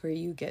 that's where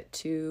you get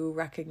to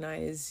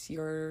recognize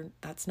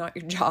that's not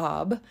your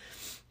job.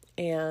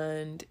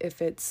 And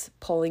if it's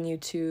pulling you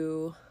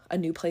to a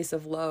new place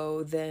of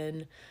low,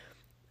 then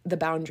the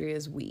boundary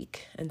is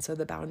weak. And so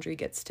the boundary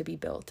gets to be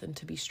built and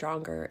to be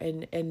stronger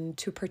and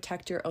to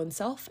protect your own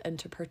self and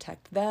to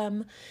protect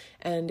them.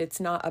 And it's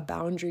not a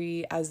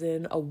boundary as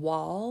in a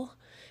wall.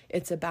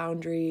 It's a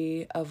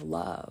boundary of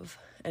love.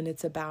 And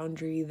it's a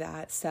boundary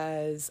that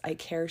says, I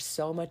care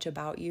so much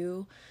about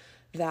you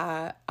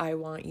that I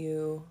want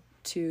you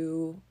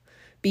to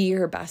be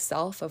your best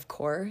self, of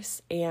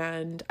course.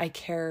 And I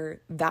care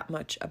that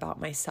much about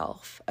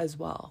myself as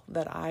well,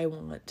 that I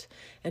want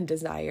and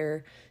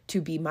desire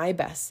to be my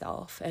best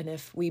self. And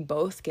if we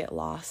both get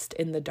lost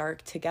in the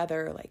dark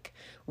together, like,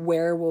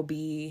 where will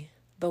be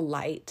the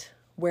light?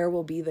 Where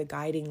will be the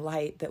guiding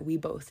light that we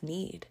both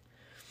need?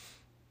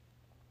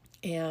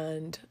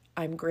 And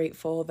I'm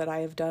grateful that I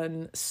have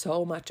done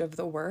so much of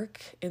the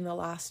work in the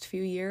last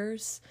few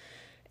years,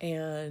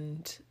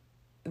 and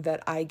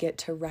that I get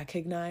to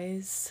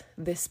recognize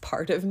this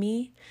part of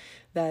me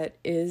that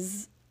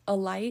is a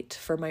light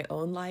for my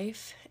own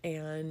life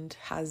and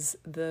has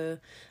the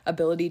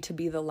ability to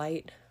be the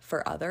light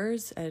for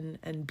others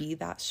and be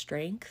that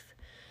strength.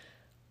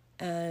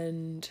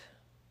 And,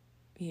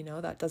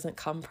 that doesn't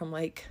come from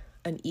like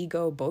an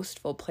ego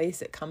boastful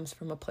place. It comes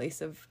from a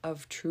place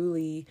of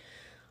truly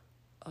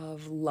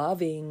of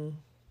loving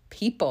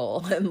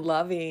people and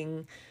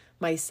loving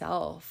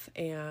myself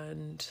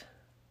and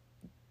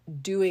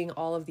doing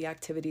all of the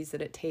activities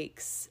that it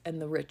takes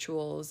and the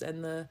rituals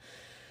and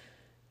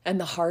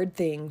the hard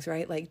things,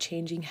 right? Like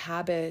changing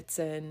habits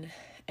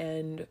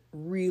and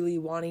really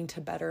wanting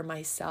to better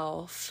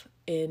myself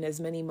in as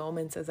many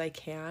moments as I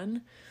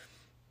can.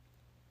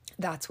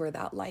 That's where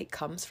that light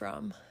comes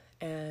from.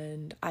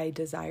 And I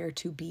desire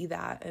to be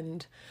that.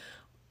 And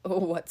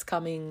what's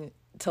coming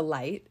to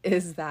light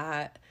is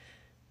that,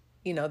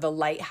 the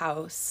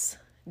lighthouse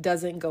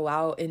doesn't go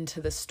out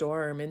into the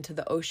storm, into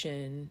the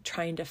ocean,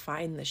 trying to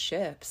find the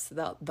ships.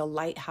 The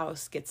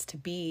lighthouse gets to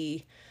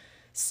be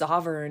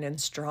sovereign and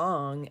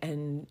strong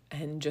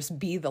and just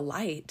be the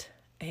light.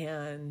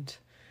 And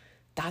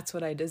that's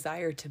what I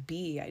desire to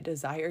be. I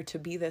desire to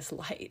be this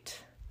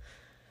light.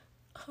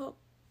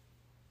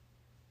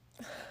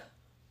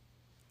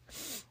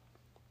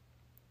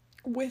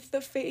 With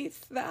the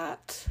faith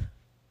that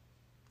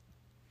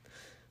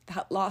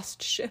that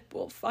lost ship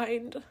will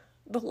find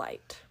the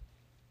light.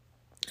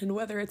 And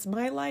whether it's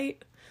my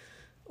light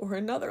or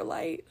another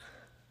light,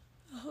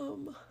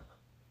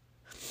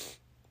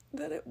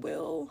 that it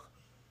will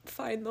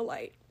find the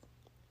light.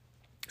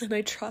 And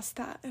I trust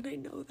that and I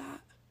know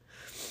that.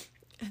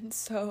 And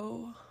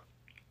so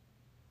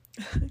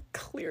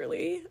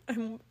clearly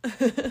I'm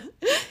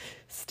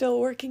still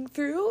working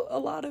through a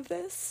lot of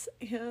this,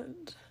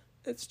 and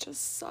it's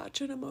just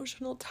such an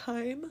emotional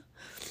time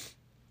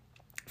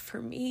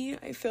for me.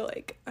 I feel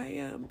like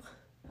I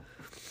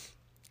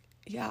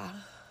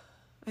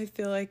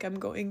feel like I'm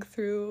going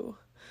through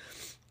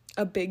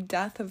a big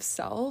death of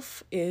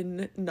self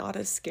in not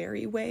a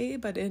scary way,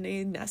 but in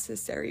a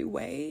necessary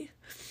way,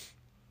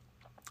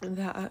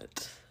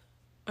 that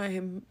I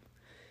am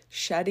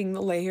shedding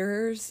the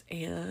layers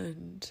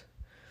and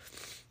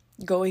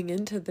going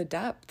into the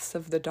depths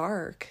of the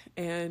dark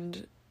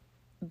and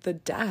the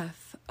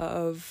death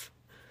of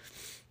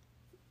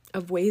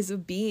ways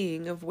of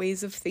being, of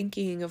ways of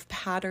thinking, of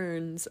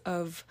patterns,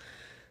 of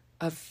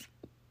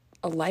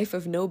a life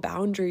of no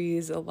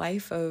boundaries, a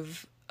life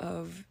of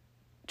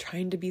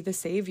trying to be the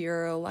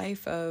savior, a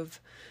life of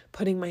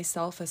putting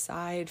myself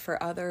aside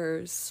for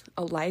others,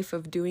 a life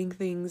of doing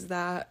things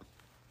that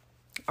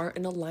aren't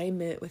in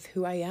alignment with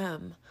who I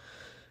am.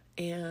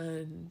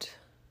 And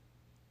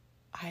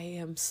I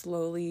am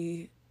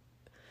slowly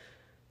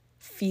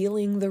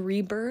feeling the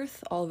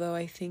rebirth, although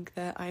I think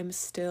that I'm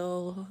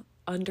still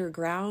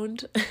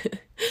underground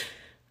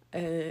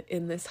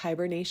in this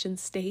hibernation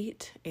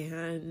state.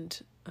 And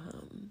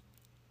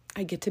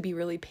I get to be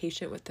really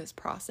patient with this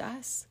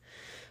process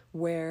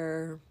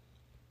where,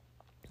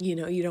 you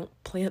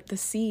don't plant the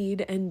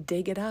seed and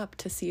dig it up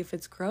to see if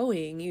it's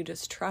growing. You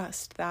just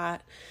trust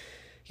that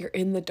you're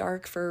in the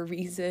dark for a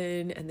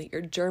reason and that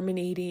you're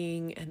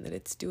germinating and that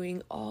it's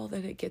doing all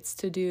that it gets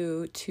to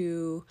do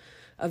to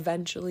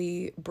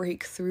eventually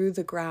break through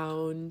the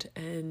ground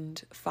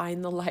and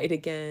find the light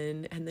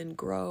again and then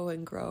grow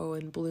and grow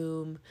and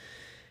bloom.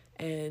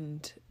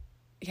 And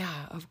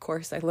yeah, of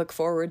course, I look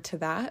forward to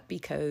that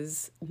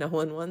because no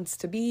one wants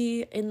to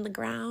be in the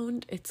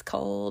ground. It's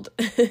cold,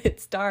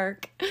 it's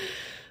dark,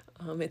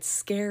 it's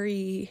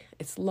scary,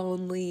 it's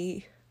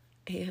lonely,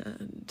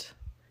 and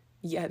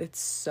yet it's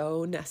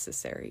so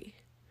necessary.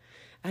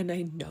 And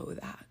I know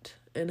that,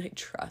 and I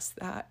trust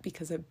that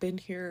because I've been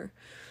here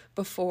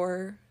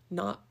before,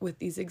 not with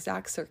these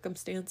exact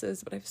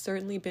circumstances, but I've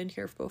certainly been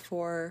here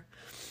before.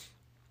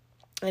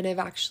 And I've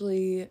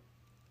actually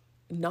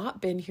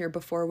not been here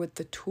before with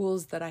the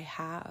tools that I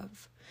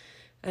have.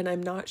 And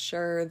I'm not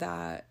sure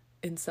that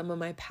in some of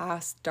my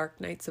past dark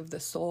nights of the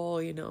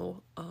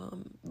soul,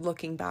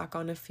 looking back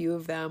on a few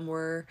of them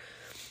were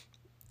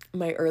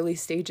my early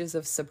stages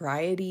of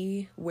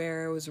sobriety,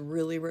 where it was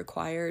really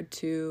required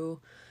to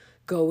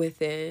go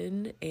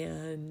within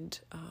and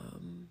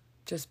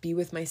just be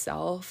with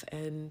myself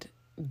and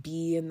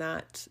be in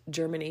that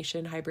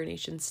germination,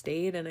 hibernation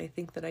state. And I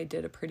think that I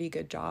did a pretty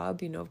good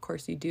job. Of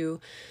course, you do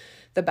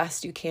the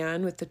best you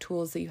can with the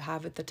tools that you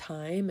have at the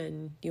time,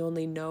 and you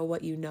only know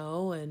what you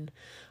know. And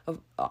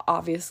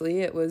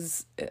obviously it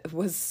was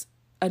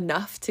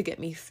enough to get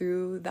me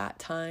through that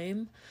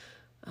time.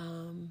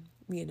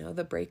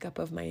 The breakup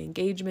of my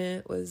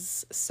engagement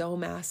was so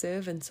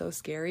massive and so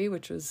scary,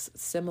 which was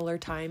similar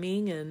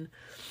timing. And,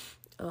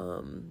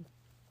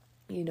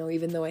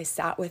 even though I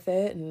sat with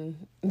it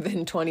and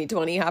then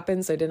 2020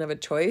 happened, so I didn't have a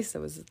choice.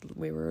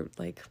 We were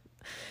like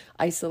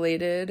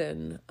isolated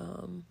and,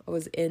 I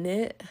was in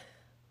it.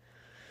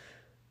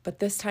 But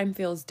this time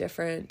feels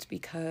different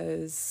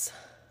because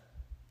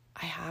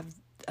I have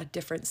a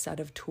different set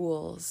of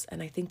tools.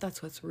 And I think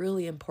that's what's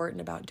really important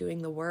about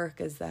doing the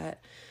work, is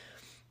that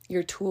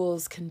your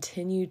tools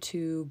continue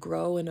to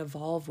grow and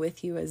evolve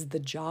with you as the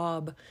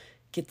job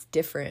gets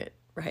different,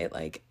 right?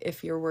 Like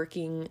if you're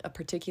working a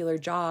particular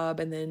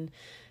job and then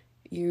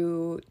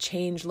you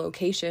change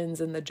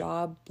locations and the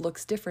job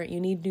looks different. You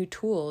need new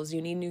tools,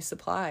 you need new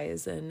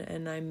supplies,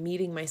 and I'm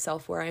meeting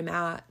myself where I'm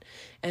at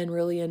and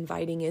really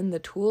inviting in the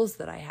tools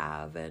that I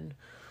have. And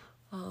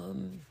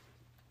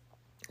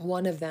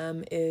one of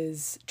them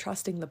is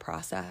trusting the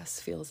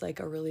process feels like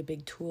a really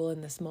big tool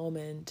in this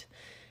moment,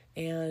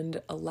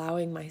 and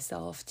allowing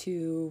myself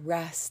to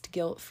rest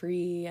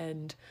guilt-free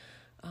and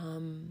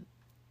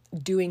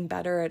doing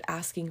better at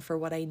asking for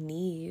what I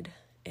need,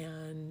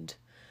 and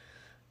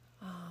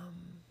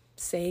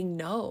saying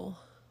no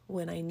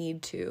when I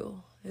need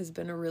to has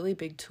been a really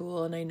big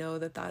tool. And I know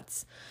that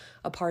that's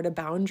a part of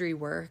boundary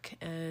work,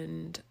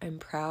 and I'm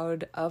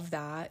proud of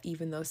that,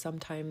 even though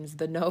sometimes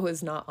the no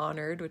is not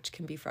honored, which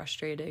can be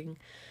frustrating.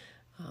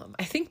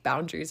 I think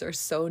boundaries are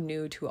so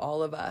new to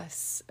all of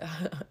us.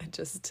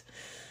 Just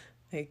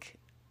like,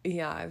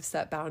 yeah, I've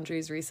set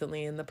boundaries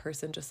recently and the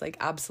person just like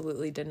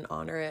absolutely didn't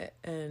honor it.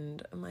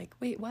 And I'm like,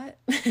 wait, what?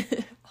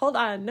 Hold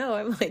on. No,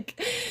 I'm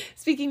like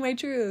speaking my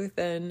truth.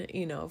 And,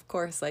 you know, of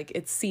course, like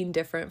it's seen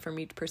different from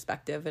each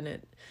perspective, and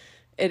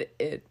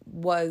it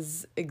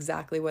was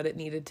exactly what it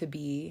needed to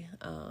be.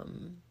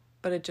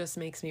 But it just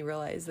makes me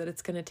realize that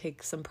it's going to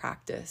take some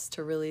practice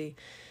to really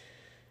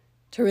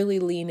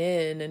lean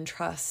in and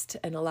trust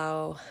and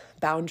allow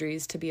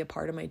boundaries to be a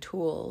part of my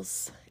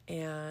tools,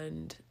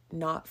 and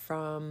not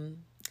from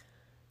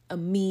a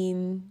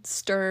mean,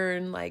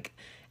 stern, like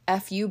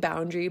F you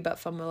boundary, but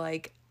from a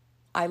like,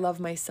 I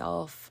love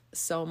myself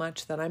so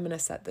much that I'm going to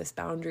set this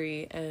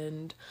boundary.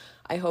 And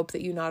I hope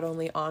that you not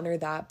only honor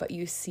that, but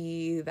you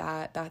see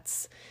that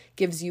that's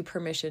gives you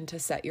permission to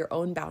set your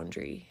own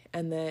boundary,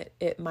 and that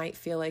it might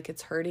feel like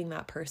it's hurting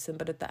that person,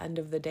 but at the end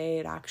of the day,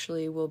 it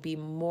actually will be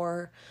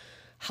more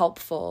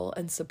helpful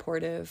and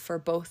supportive for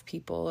both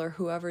people or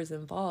whoever's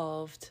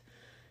involved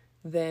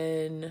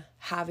than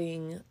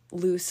having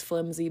loose,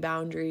 flimsy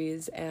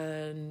boundaries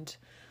and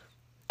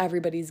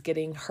everybody's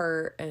getting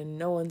hurt and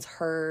no one's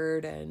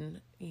heard, and,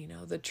 you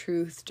know, the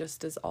truth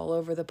just is all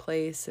over the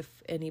place,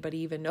 if anybody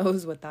even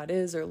knows what that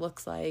is or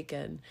looks like.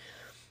 And,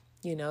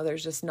 you know,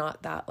 there's just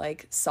not that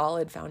like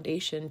solid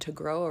foundation to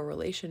grow a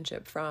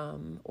relationship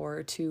from,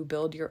 or to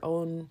build your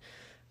own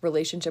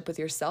relationship with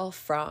yourself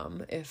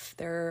from, if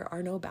there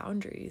are no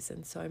boundaries.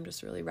 And so I'm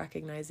just really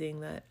recognizing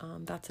that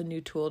that's a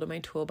new tool to my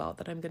tool belt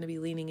that I'm going to be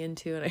leaning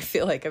into. And I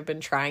feel like I've been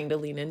trying to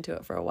lean into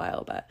it for a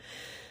while, but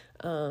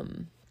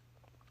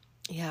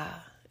yeah,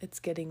 it's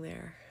getting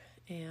there.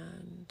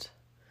 And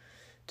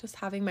just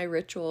having my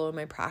ritual and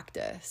my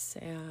practice,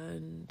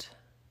 and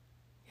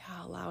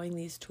yeah, allowing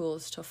these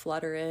tools to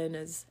flutter in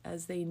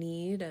as they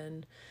need,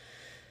 and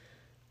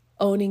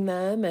owning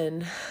them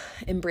and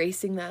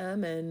embracing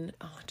them, and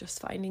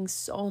just finding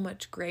so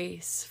much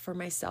grace for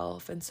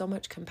myself and so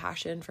much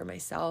compassion for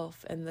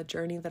myself and the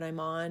journey that I'm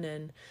on.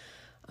 And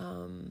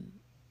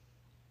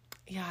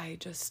yeah, I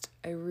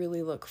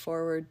really look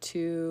forward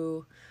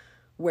to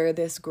where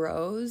this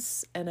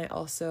grows. And I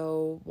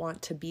also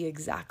want to be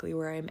exactly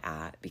where I'm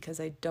at, because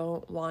I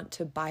don't want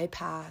to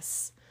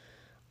bypass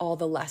all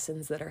the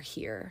lessons that are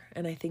here.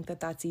 And I think that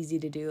that's easy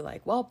to do.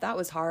 Like, well, that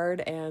was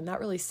hard and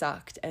that really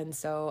sucked, and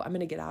so I'm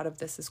going to get out of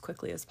this as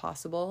quickly as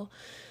possible,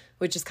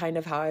 which is kind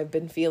of how I've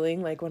been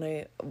feeling. Like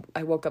when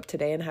I woke up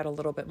today and had a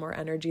little bit more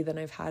energy than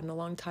I've had in a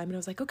long time. And I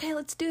was like, okay,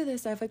 let's do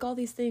this. I have like all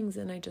these things.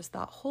 And I just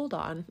thought, hold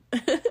on.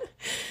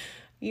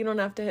 You don't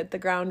have to hit the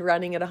ground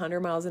running at 100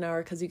 miles an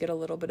hour because you get a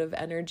little bit of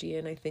energy.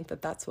 And I think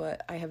that that's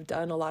what I have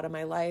done a lot of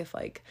my life,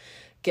 like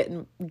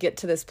get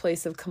to this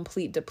place of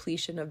complete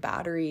depletion of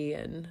battery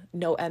and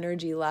no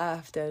energy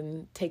left,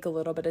 and take a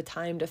little bit of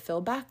time to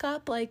fill back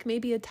up, like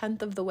maybe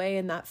 1/10 of the way.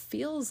 And that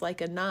feels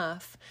like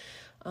enough.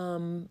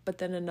 But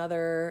then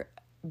another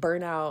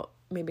burnout,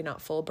 maybe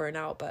not full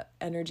burnout, but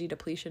energy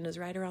depletion is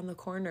right around the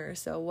corner.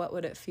 So what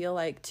would it feel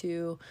like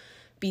to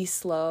be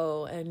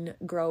slow and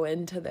grow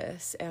into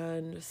this,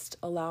 and just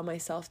allow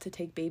myself to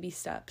take baby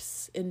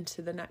steps into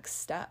the next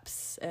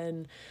steps,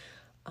 and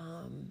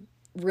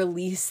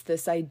release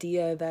this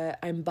idea that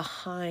I'm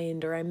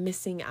behind, or I'm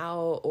missing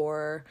out,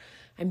 or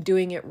I'm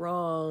doing it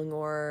wrong,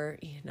 or,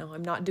 you know,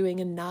 I'm not doing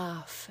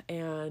enough.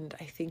 And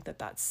I think that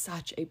that's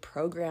such a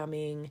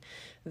programming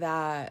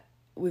that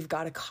we've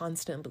got to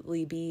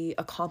constantly be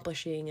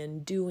accomplishing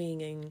and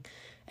doing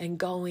and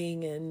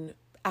going and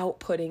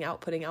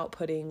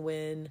outputting,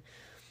 when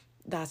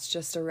that's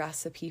just a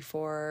recipe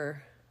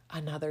for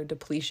another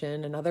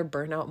depletion, another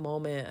burnout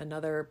moment,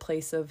 another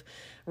place of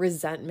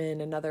resentment,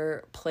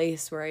 another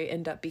place where I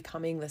end up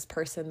becoming this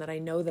person that I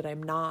know that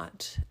I'm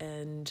not,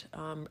 and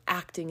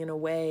acting in a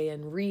way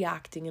and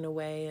reacting in a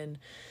way, and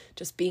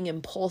just being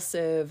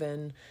impulsive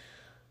and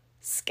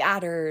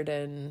scattered,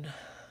 and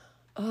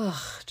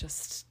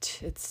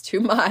just it's too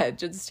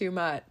much. It's too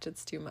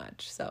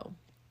much. So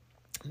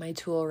my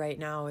tool right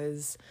now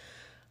is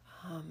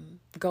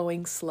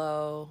going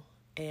slow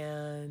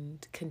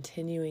and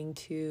continuing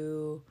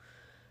to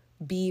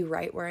be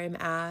right where I'm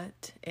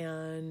at,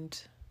 and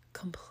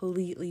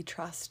completely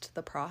trust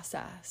the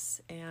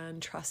process,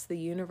 and trust the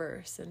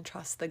universe, and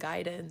trust the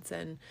guidance,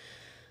 and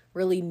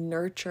really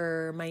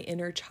nurture my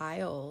inner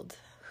child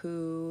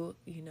who,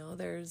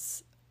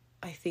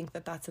 I think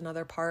that that's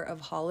another part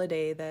of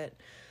holiday, that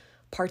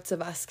parts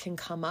of us can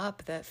come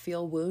up that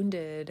feel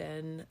wounded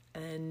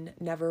and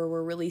never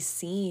were really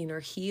seen or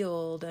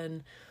healed.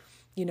 And,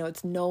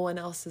 it's no one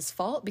else's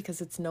fault because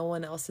it's no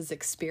one else's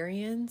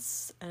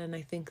experience. And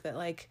I think that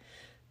like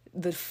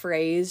the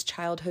phrase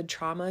childhood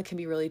trauma can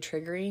be really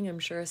triggering, I'm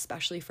sure,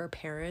 especially for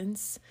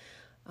parents,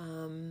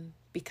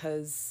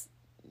 because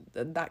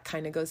that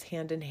kind of goes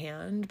hand in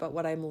hand. But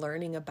what I'm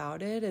learning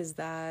about it is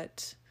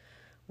that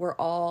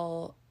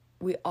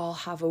we all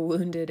have a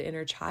wounded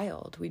inner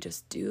child. We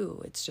just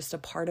do. It's just a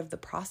part of the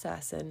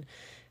process.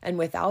 And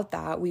without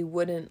that, we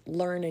wouldn't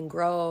learn and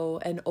grow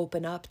and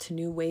open up to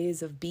new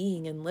ways of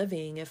being and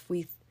living if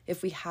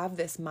we have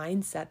this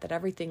mindset that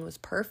everything was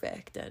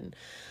perfect and,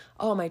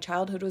 oh, my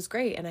childhood was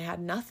great and I had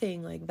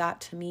nothing. Like, that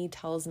to me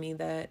tells me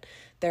that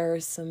there are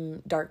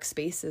some dark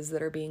spaces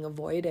that are being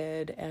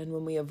avoided. And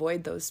when we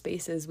avoid those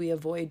spaces, we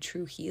avoid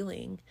true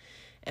healing.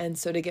 And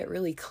so to get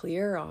really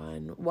clear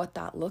on what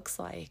that looks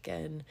like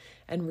and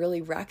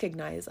really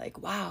recognize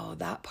like, wow,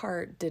 that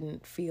part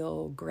didn't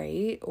feel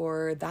great,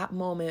 or that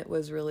moment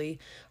was really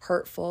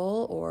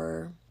hurtful,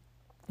 or,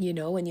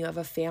 when you have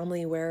a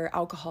family where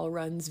alcohol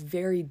runs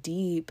very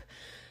deep,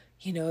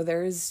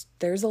 there's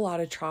a lot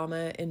of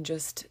trauma in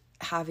just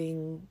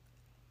having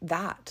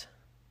that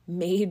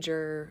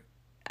major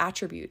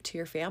attribute to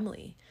your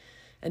family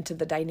and to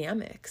the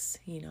dynamics.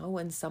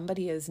 When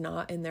somebody is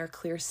not in their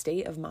clear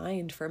state of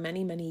mind for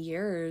many, many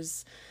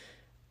years,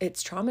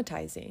 it's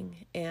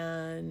traumatizing,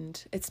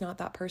 and it's not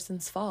that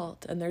person's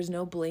fault, and there's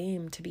no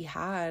blame to be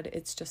had.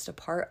 It's just a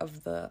part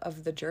of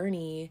the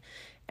journey.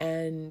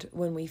 And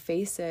when we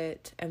face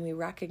it and we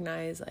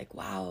recognize like,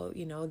 wow,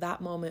 that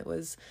moment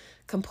was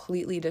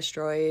completely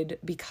destroyed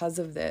because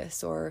of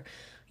this, or,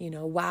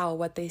 wow,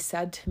 what they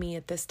said to me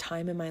at this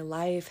time in my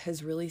life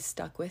has really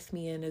stuck with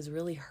me and has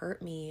really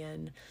hurt me.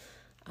 And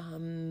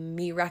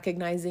me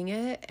recognizing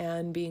it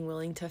and being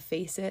willing to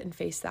face it and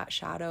face that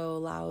shadow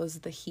allows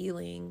the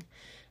healing.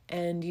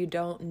 And you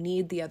don't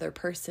need the other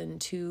person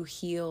to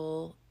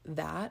heal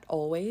that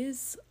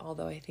always,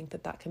 although I think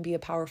that can be a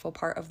powerful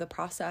part of the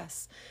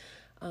process.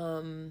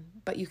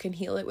 But you can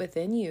heal it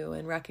within you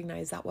and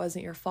recognize that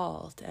wasn't your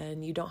fault,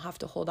 and you don't have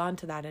to hold on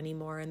to that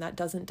anymore, and that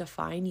doesn't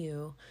define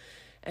you.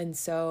 And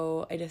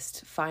so I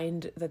just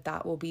find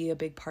that will be a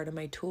big part of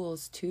my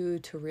tools too,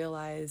 to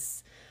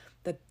realize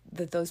that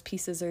those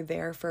pieces are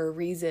there for a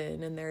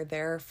reason, and they're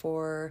there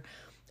for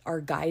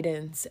our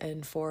guidance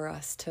and for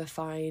us to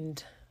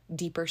find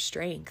deeper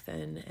strength.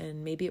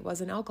 And maybe it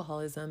wasn't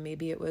alcoholism,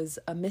 maybe it was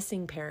a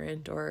missing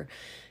parent, or,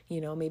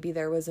 maybe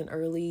there was an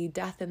early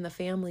death in the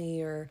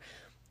family, or,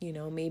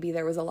 maybe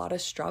there was a lot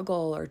of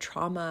struggle or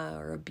trauma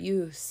or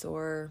abuse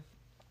or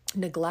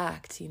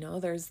neglect.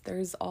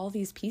 There's all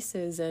these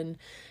pieces, and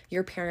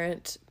your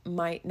parent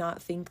might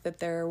not think that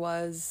there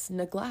was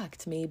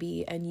neglect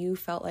maybe, and you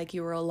felt like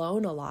you were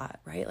alone a lot,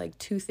 right? Like,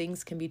 two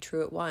things can be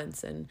true at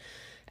once, and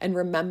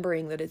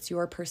remembering that it's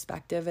your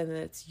perspective and that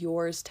it's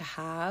yours to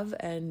have.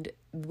 And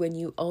when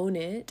you own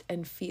it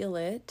and feel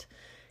it,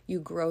 you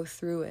grow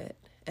through it.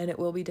 And it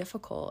will be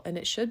difficult, and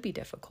it should be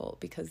difficult,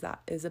 because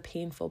that is a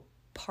painful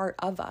part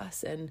of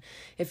us. And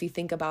if you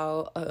think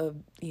about a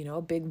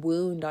big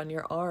wound on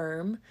your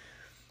arm,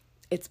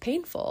 it's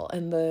painful,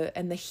 and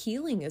the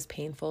healing is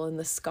painful, and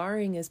the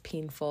scarring is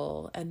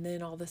painful, and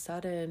then all of a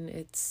sudden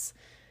it's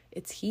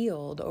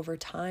healed over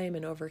time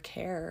and over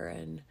care.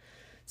 And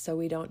so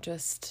we don't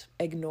just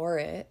ignore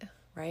it,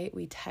 right?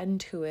 We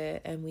tend to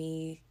it, and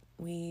we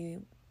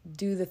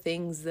do the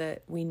things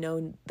that we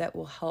know that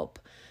will help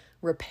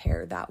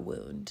repair that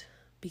wound,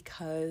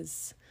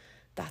 because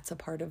that's a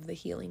part of the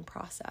healing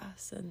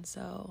process. And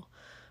so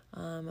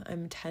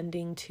I'm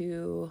tending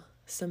to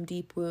some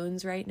deep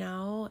wounds right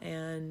now,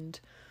 and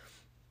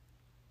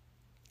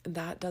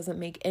that doesn't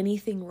make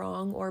anything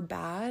wrong or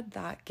bad.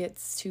 That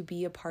gets to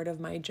be a part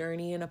of my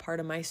journey and a part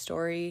of my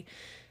story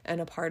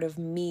and a part of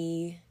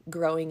me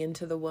growing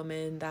into the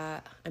woman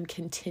that I'm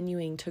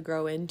continuing to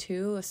grow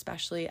into,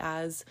 especially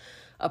as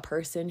a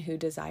person who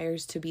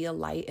desires to be a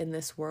light in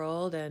this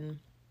world and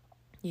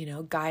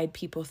guide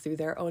people through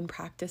their own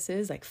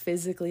practices, like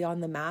physically on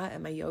the mat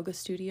at my yoga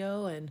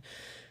studio, and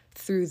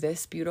through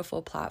this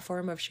beautiful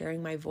platform of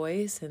sharing my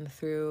voice, and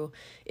through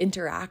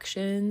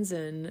interactions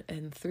and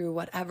through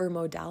whatever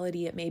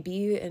modality it may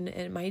be. And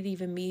it might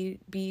even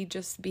be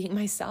just being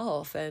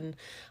myself. And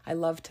I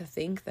love to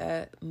think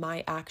that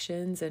my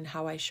actions and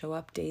how I show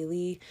up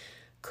daily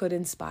could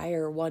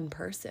inspire one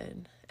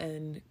person,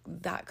 and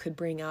that could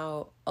bring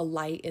out a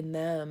light in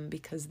them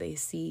because they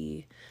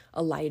see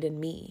a light in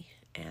me.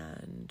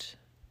 And,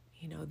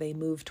 they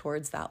move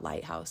towards that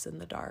lighthouse in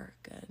the dark.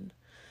 And,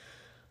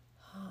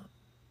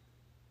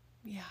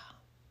 yeah,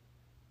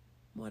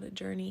 what a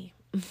journey.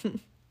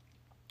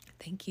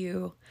 Thank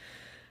you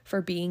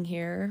for being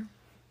here.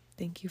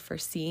 Thank you for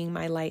seeing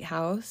my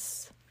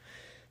lighthouse.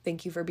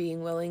 Thank you for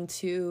being willing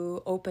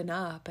to open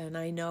up. And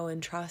I know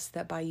and trust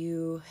that by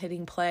you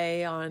hitting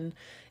play on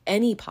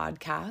any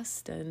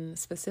podcast, and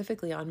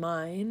specifically on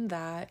mine,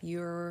 that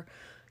you're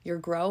you're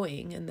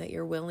growing and that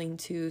you're willing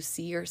to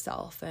see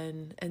yourself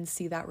and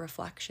see that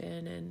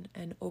reflection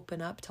and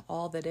open up to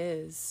all that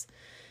is.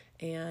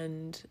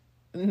 And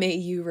may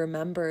you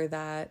remember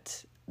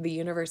that the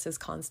universe is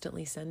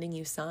constantly sending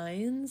you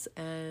signs,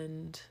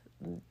 and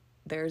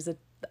there's a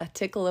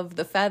tickle of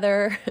the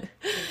feather,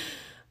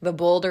 the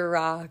boulder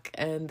rock,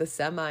 and the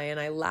semi. And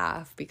I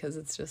laugh because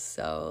it's just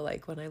so,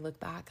 like, when I look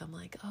back, I'm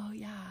like, oh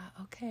yeah,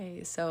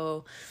 okay.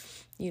 So,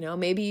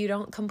 maybe you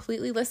don't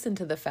completely listen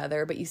to the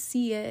feather, but you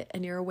see it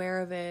and you're aware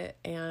of it.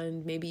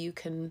 And maybe you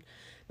can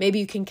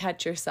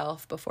catch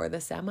yourself before the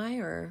semi,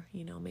 or,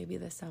 maybe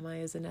the semi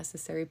is a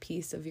necessary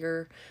piece of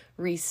your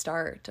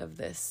restart of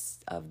this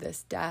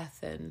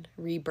death and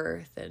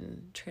rebirth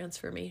and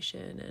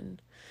transformation.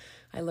 And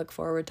I look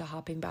forward to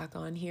hopping back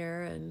on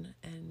here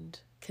and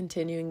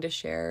continuing to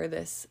share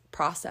this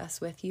process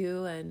with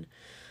you, and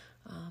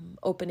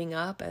opening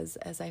up as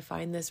I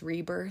find this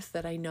rebirth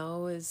that I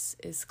know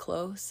is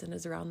close and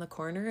is around the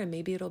corner. And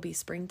maybe it'll be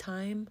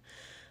springtime,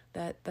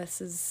 that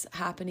this is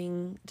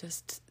happening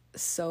just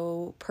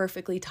so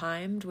perfectly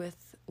timed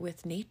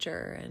with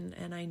nature.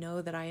 And I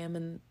know that I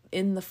am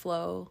in the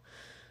flow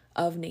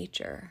of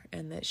nature,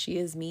 and that she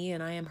is me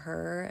and I am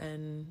her.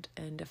 And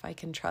if I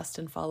can trust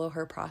and follow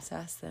her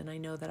process, then I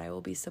know that I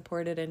will be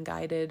supported and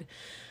guided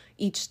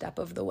each step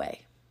of the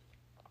way.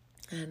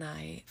 And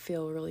I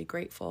feel really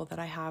grateful that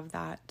I have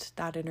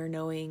that inner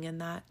knowing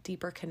and that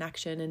deeper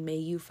connection. And may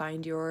you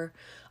find your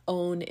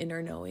own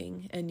inner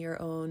knowing and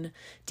your own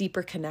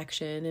deeper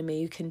connection. And may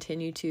you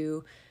continue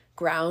to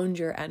ground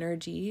your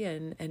energy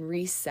and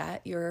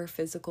reset your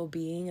physical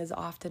being as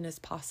often as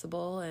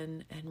possible,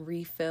 and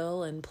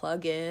refill and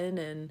plug in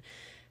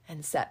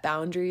and set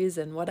boundaries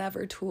and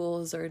whatever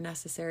tools are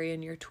necessary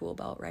in your tool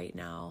belt right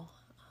now.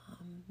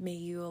 May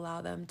you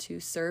allow them to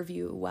serve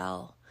you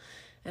well.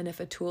 And if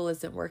a tool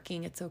isn't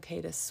working, it's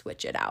okay to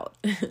switch it out.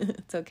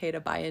 It's okay to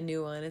buy a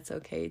new one. It's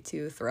okay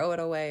to throw it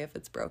away if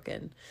it's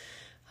broken,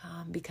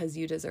 because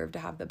you deserve to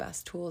have the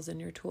best tools in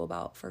your tool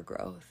belt for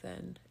growth.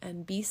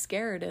 And be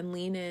scared and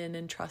lean in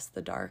and trust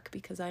the dark,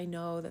 because I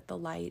know that the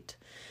light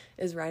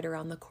is right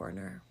around the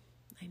corner.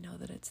 I know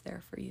that it's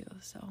there for you.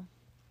 So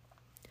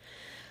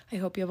I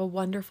hope you have a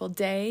wonderful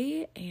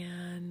day,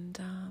 and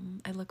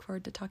I look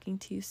forward to talking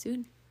to you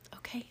soon.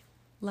 Okay.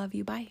 Love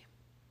you. Bye.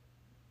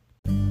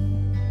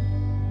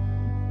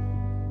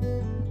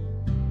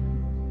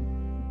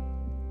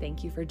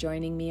 Thank you for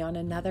joining me on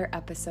another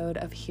episode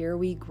of Here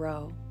We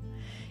Grow.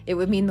 It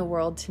would mean the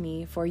world to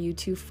me for you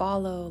to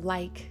follow,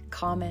 like,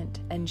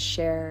 comment, and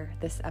share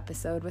this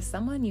episode with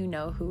someone you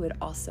know who would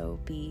also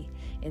be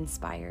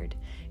inspired.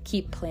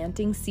 Keep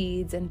planting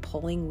seeds and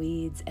pulling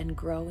weeds and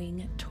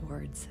growing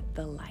towards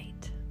the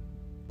light.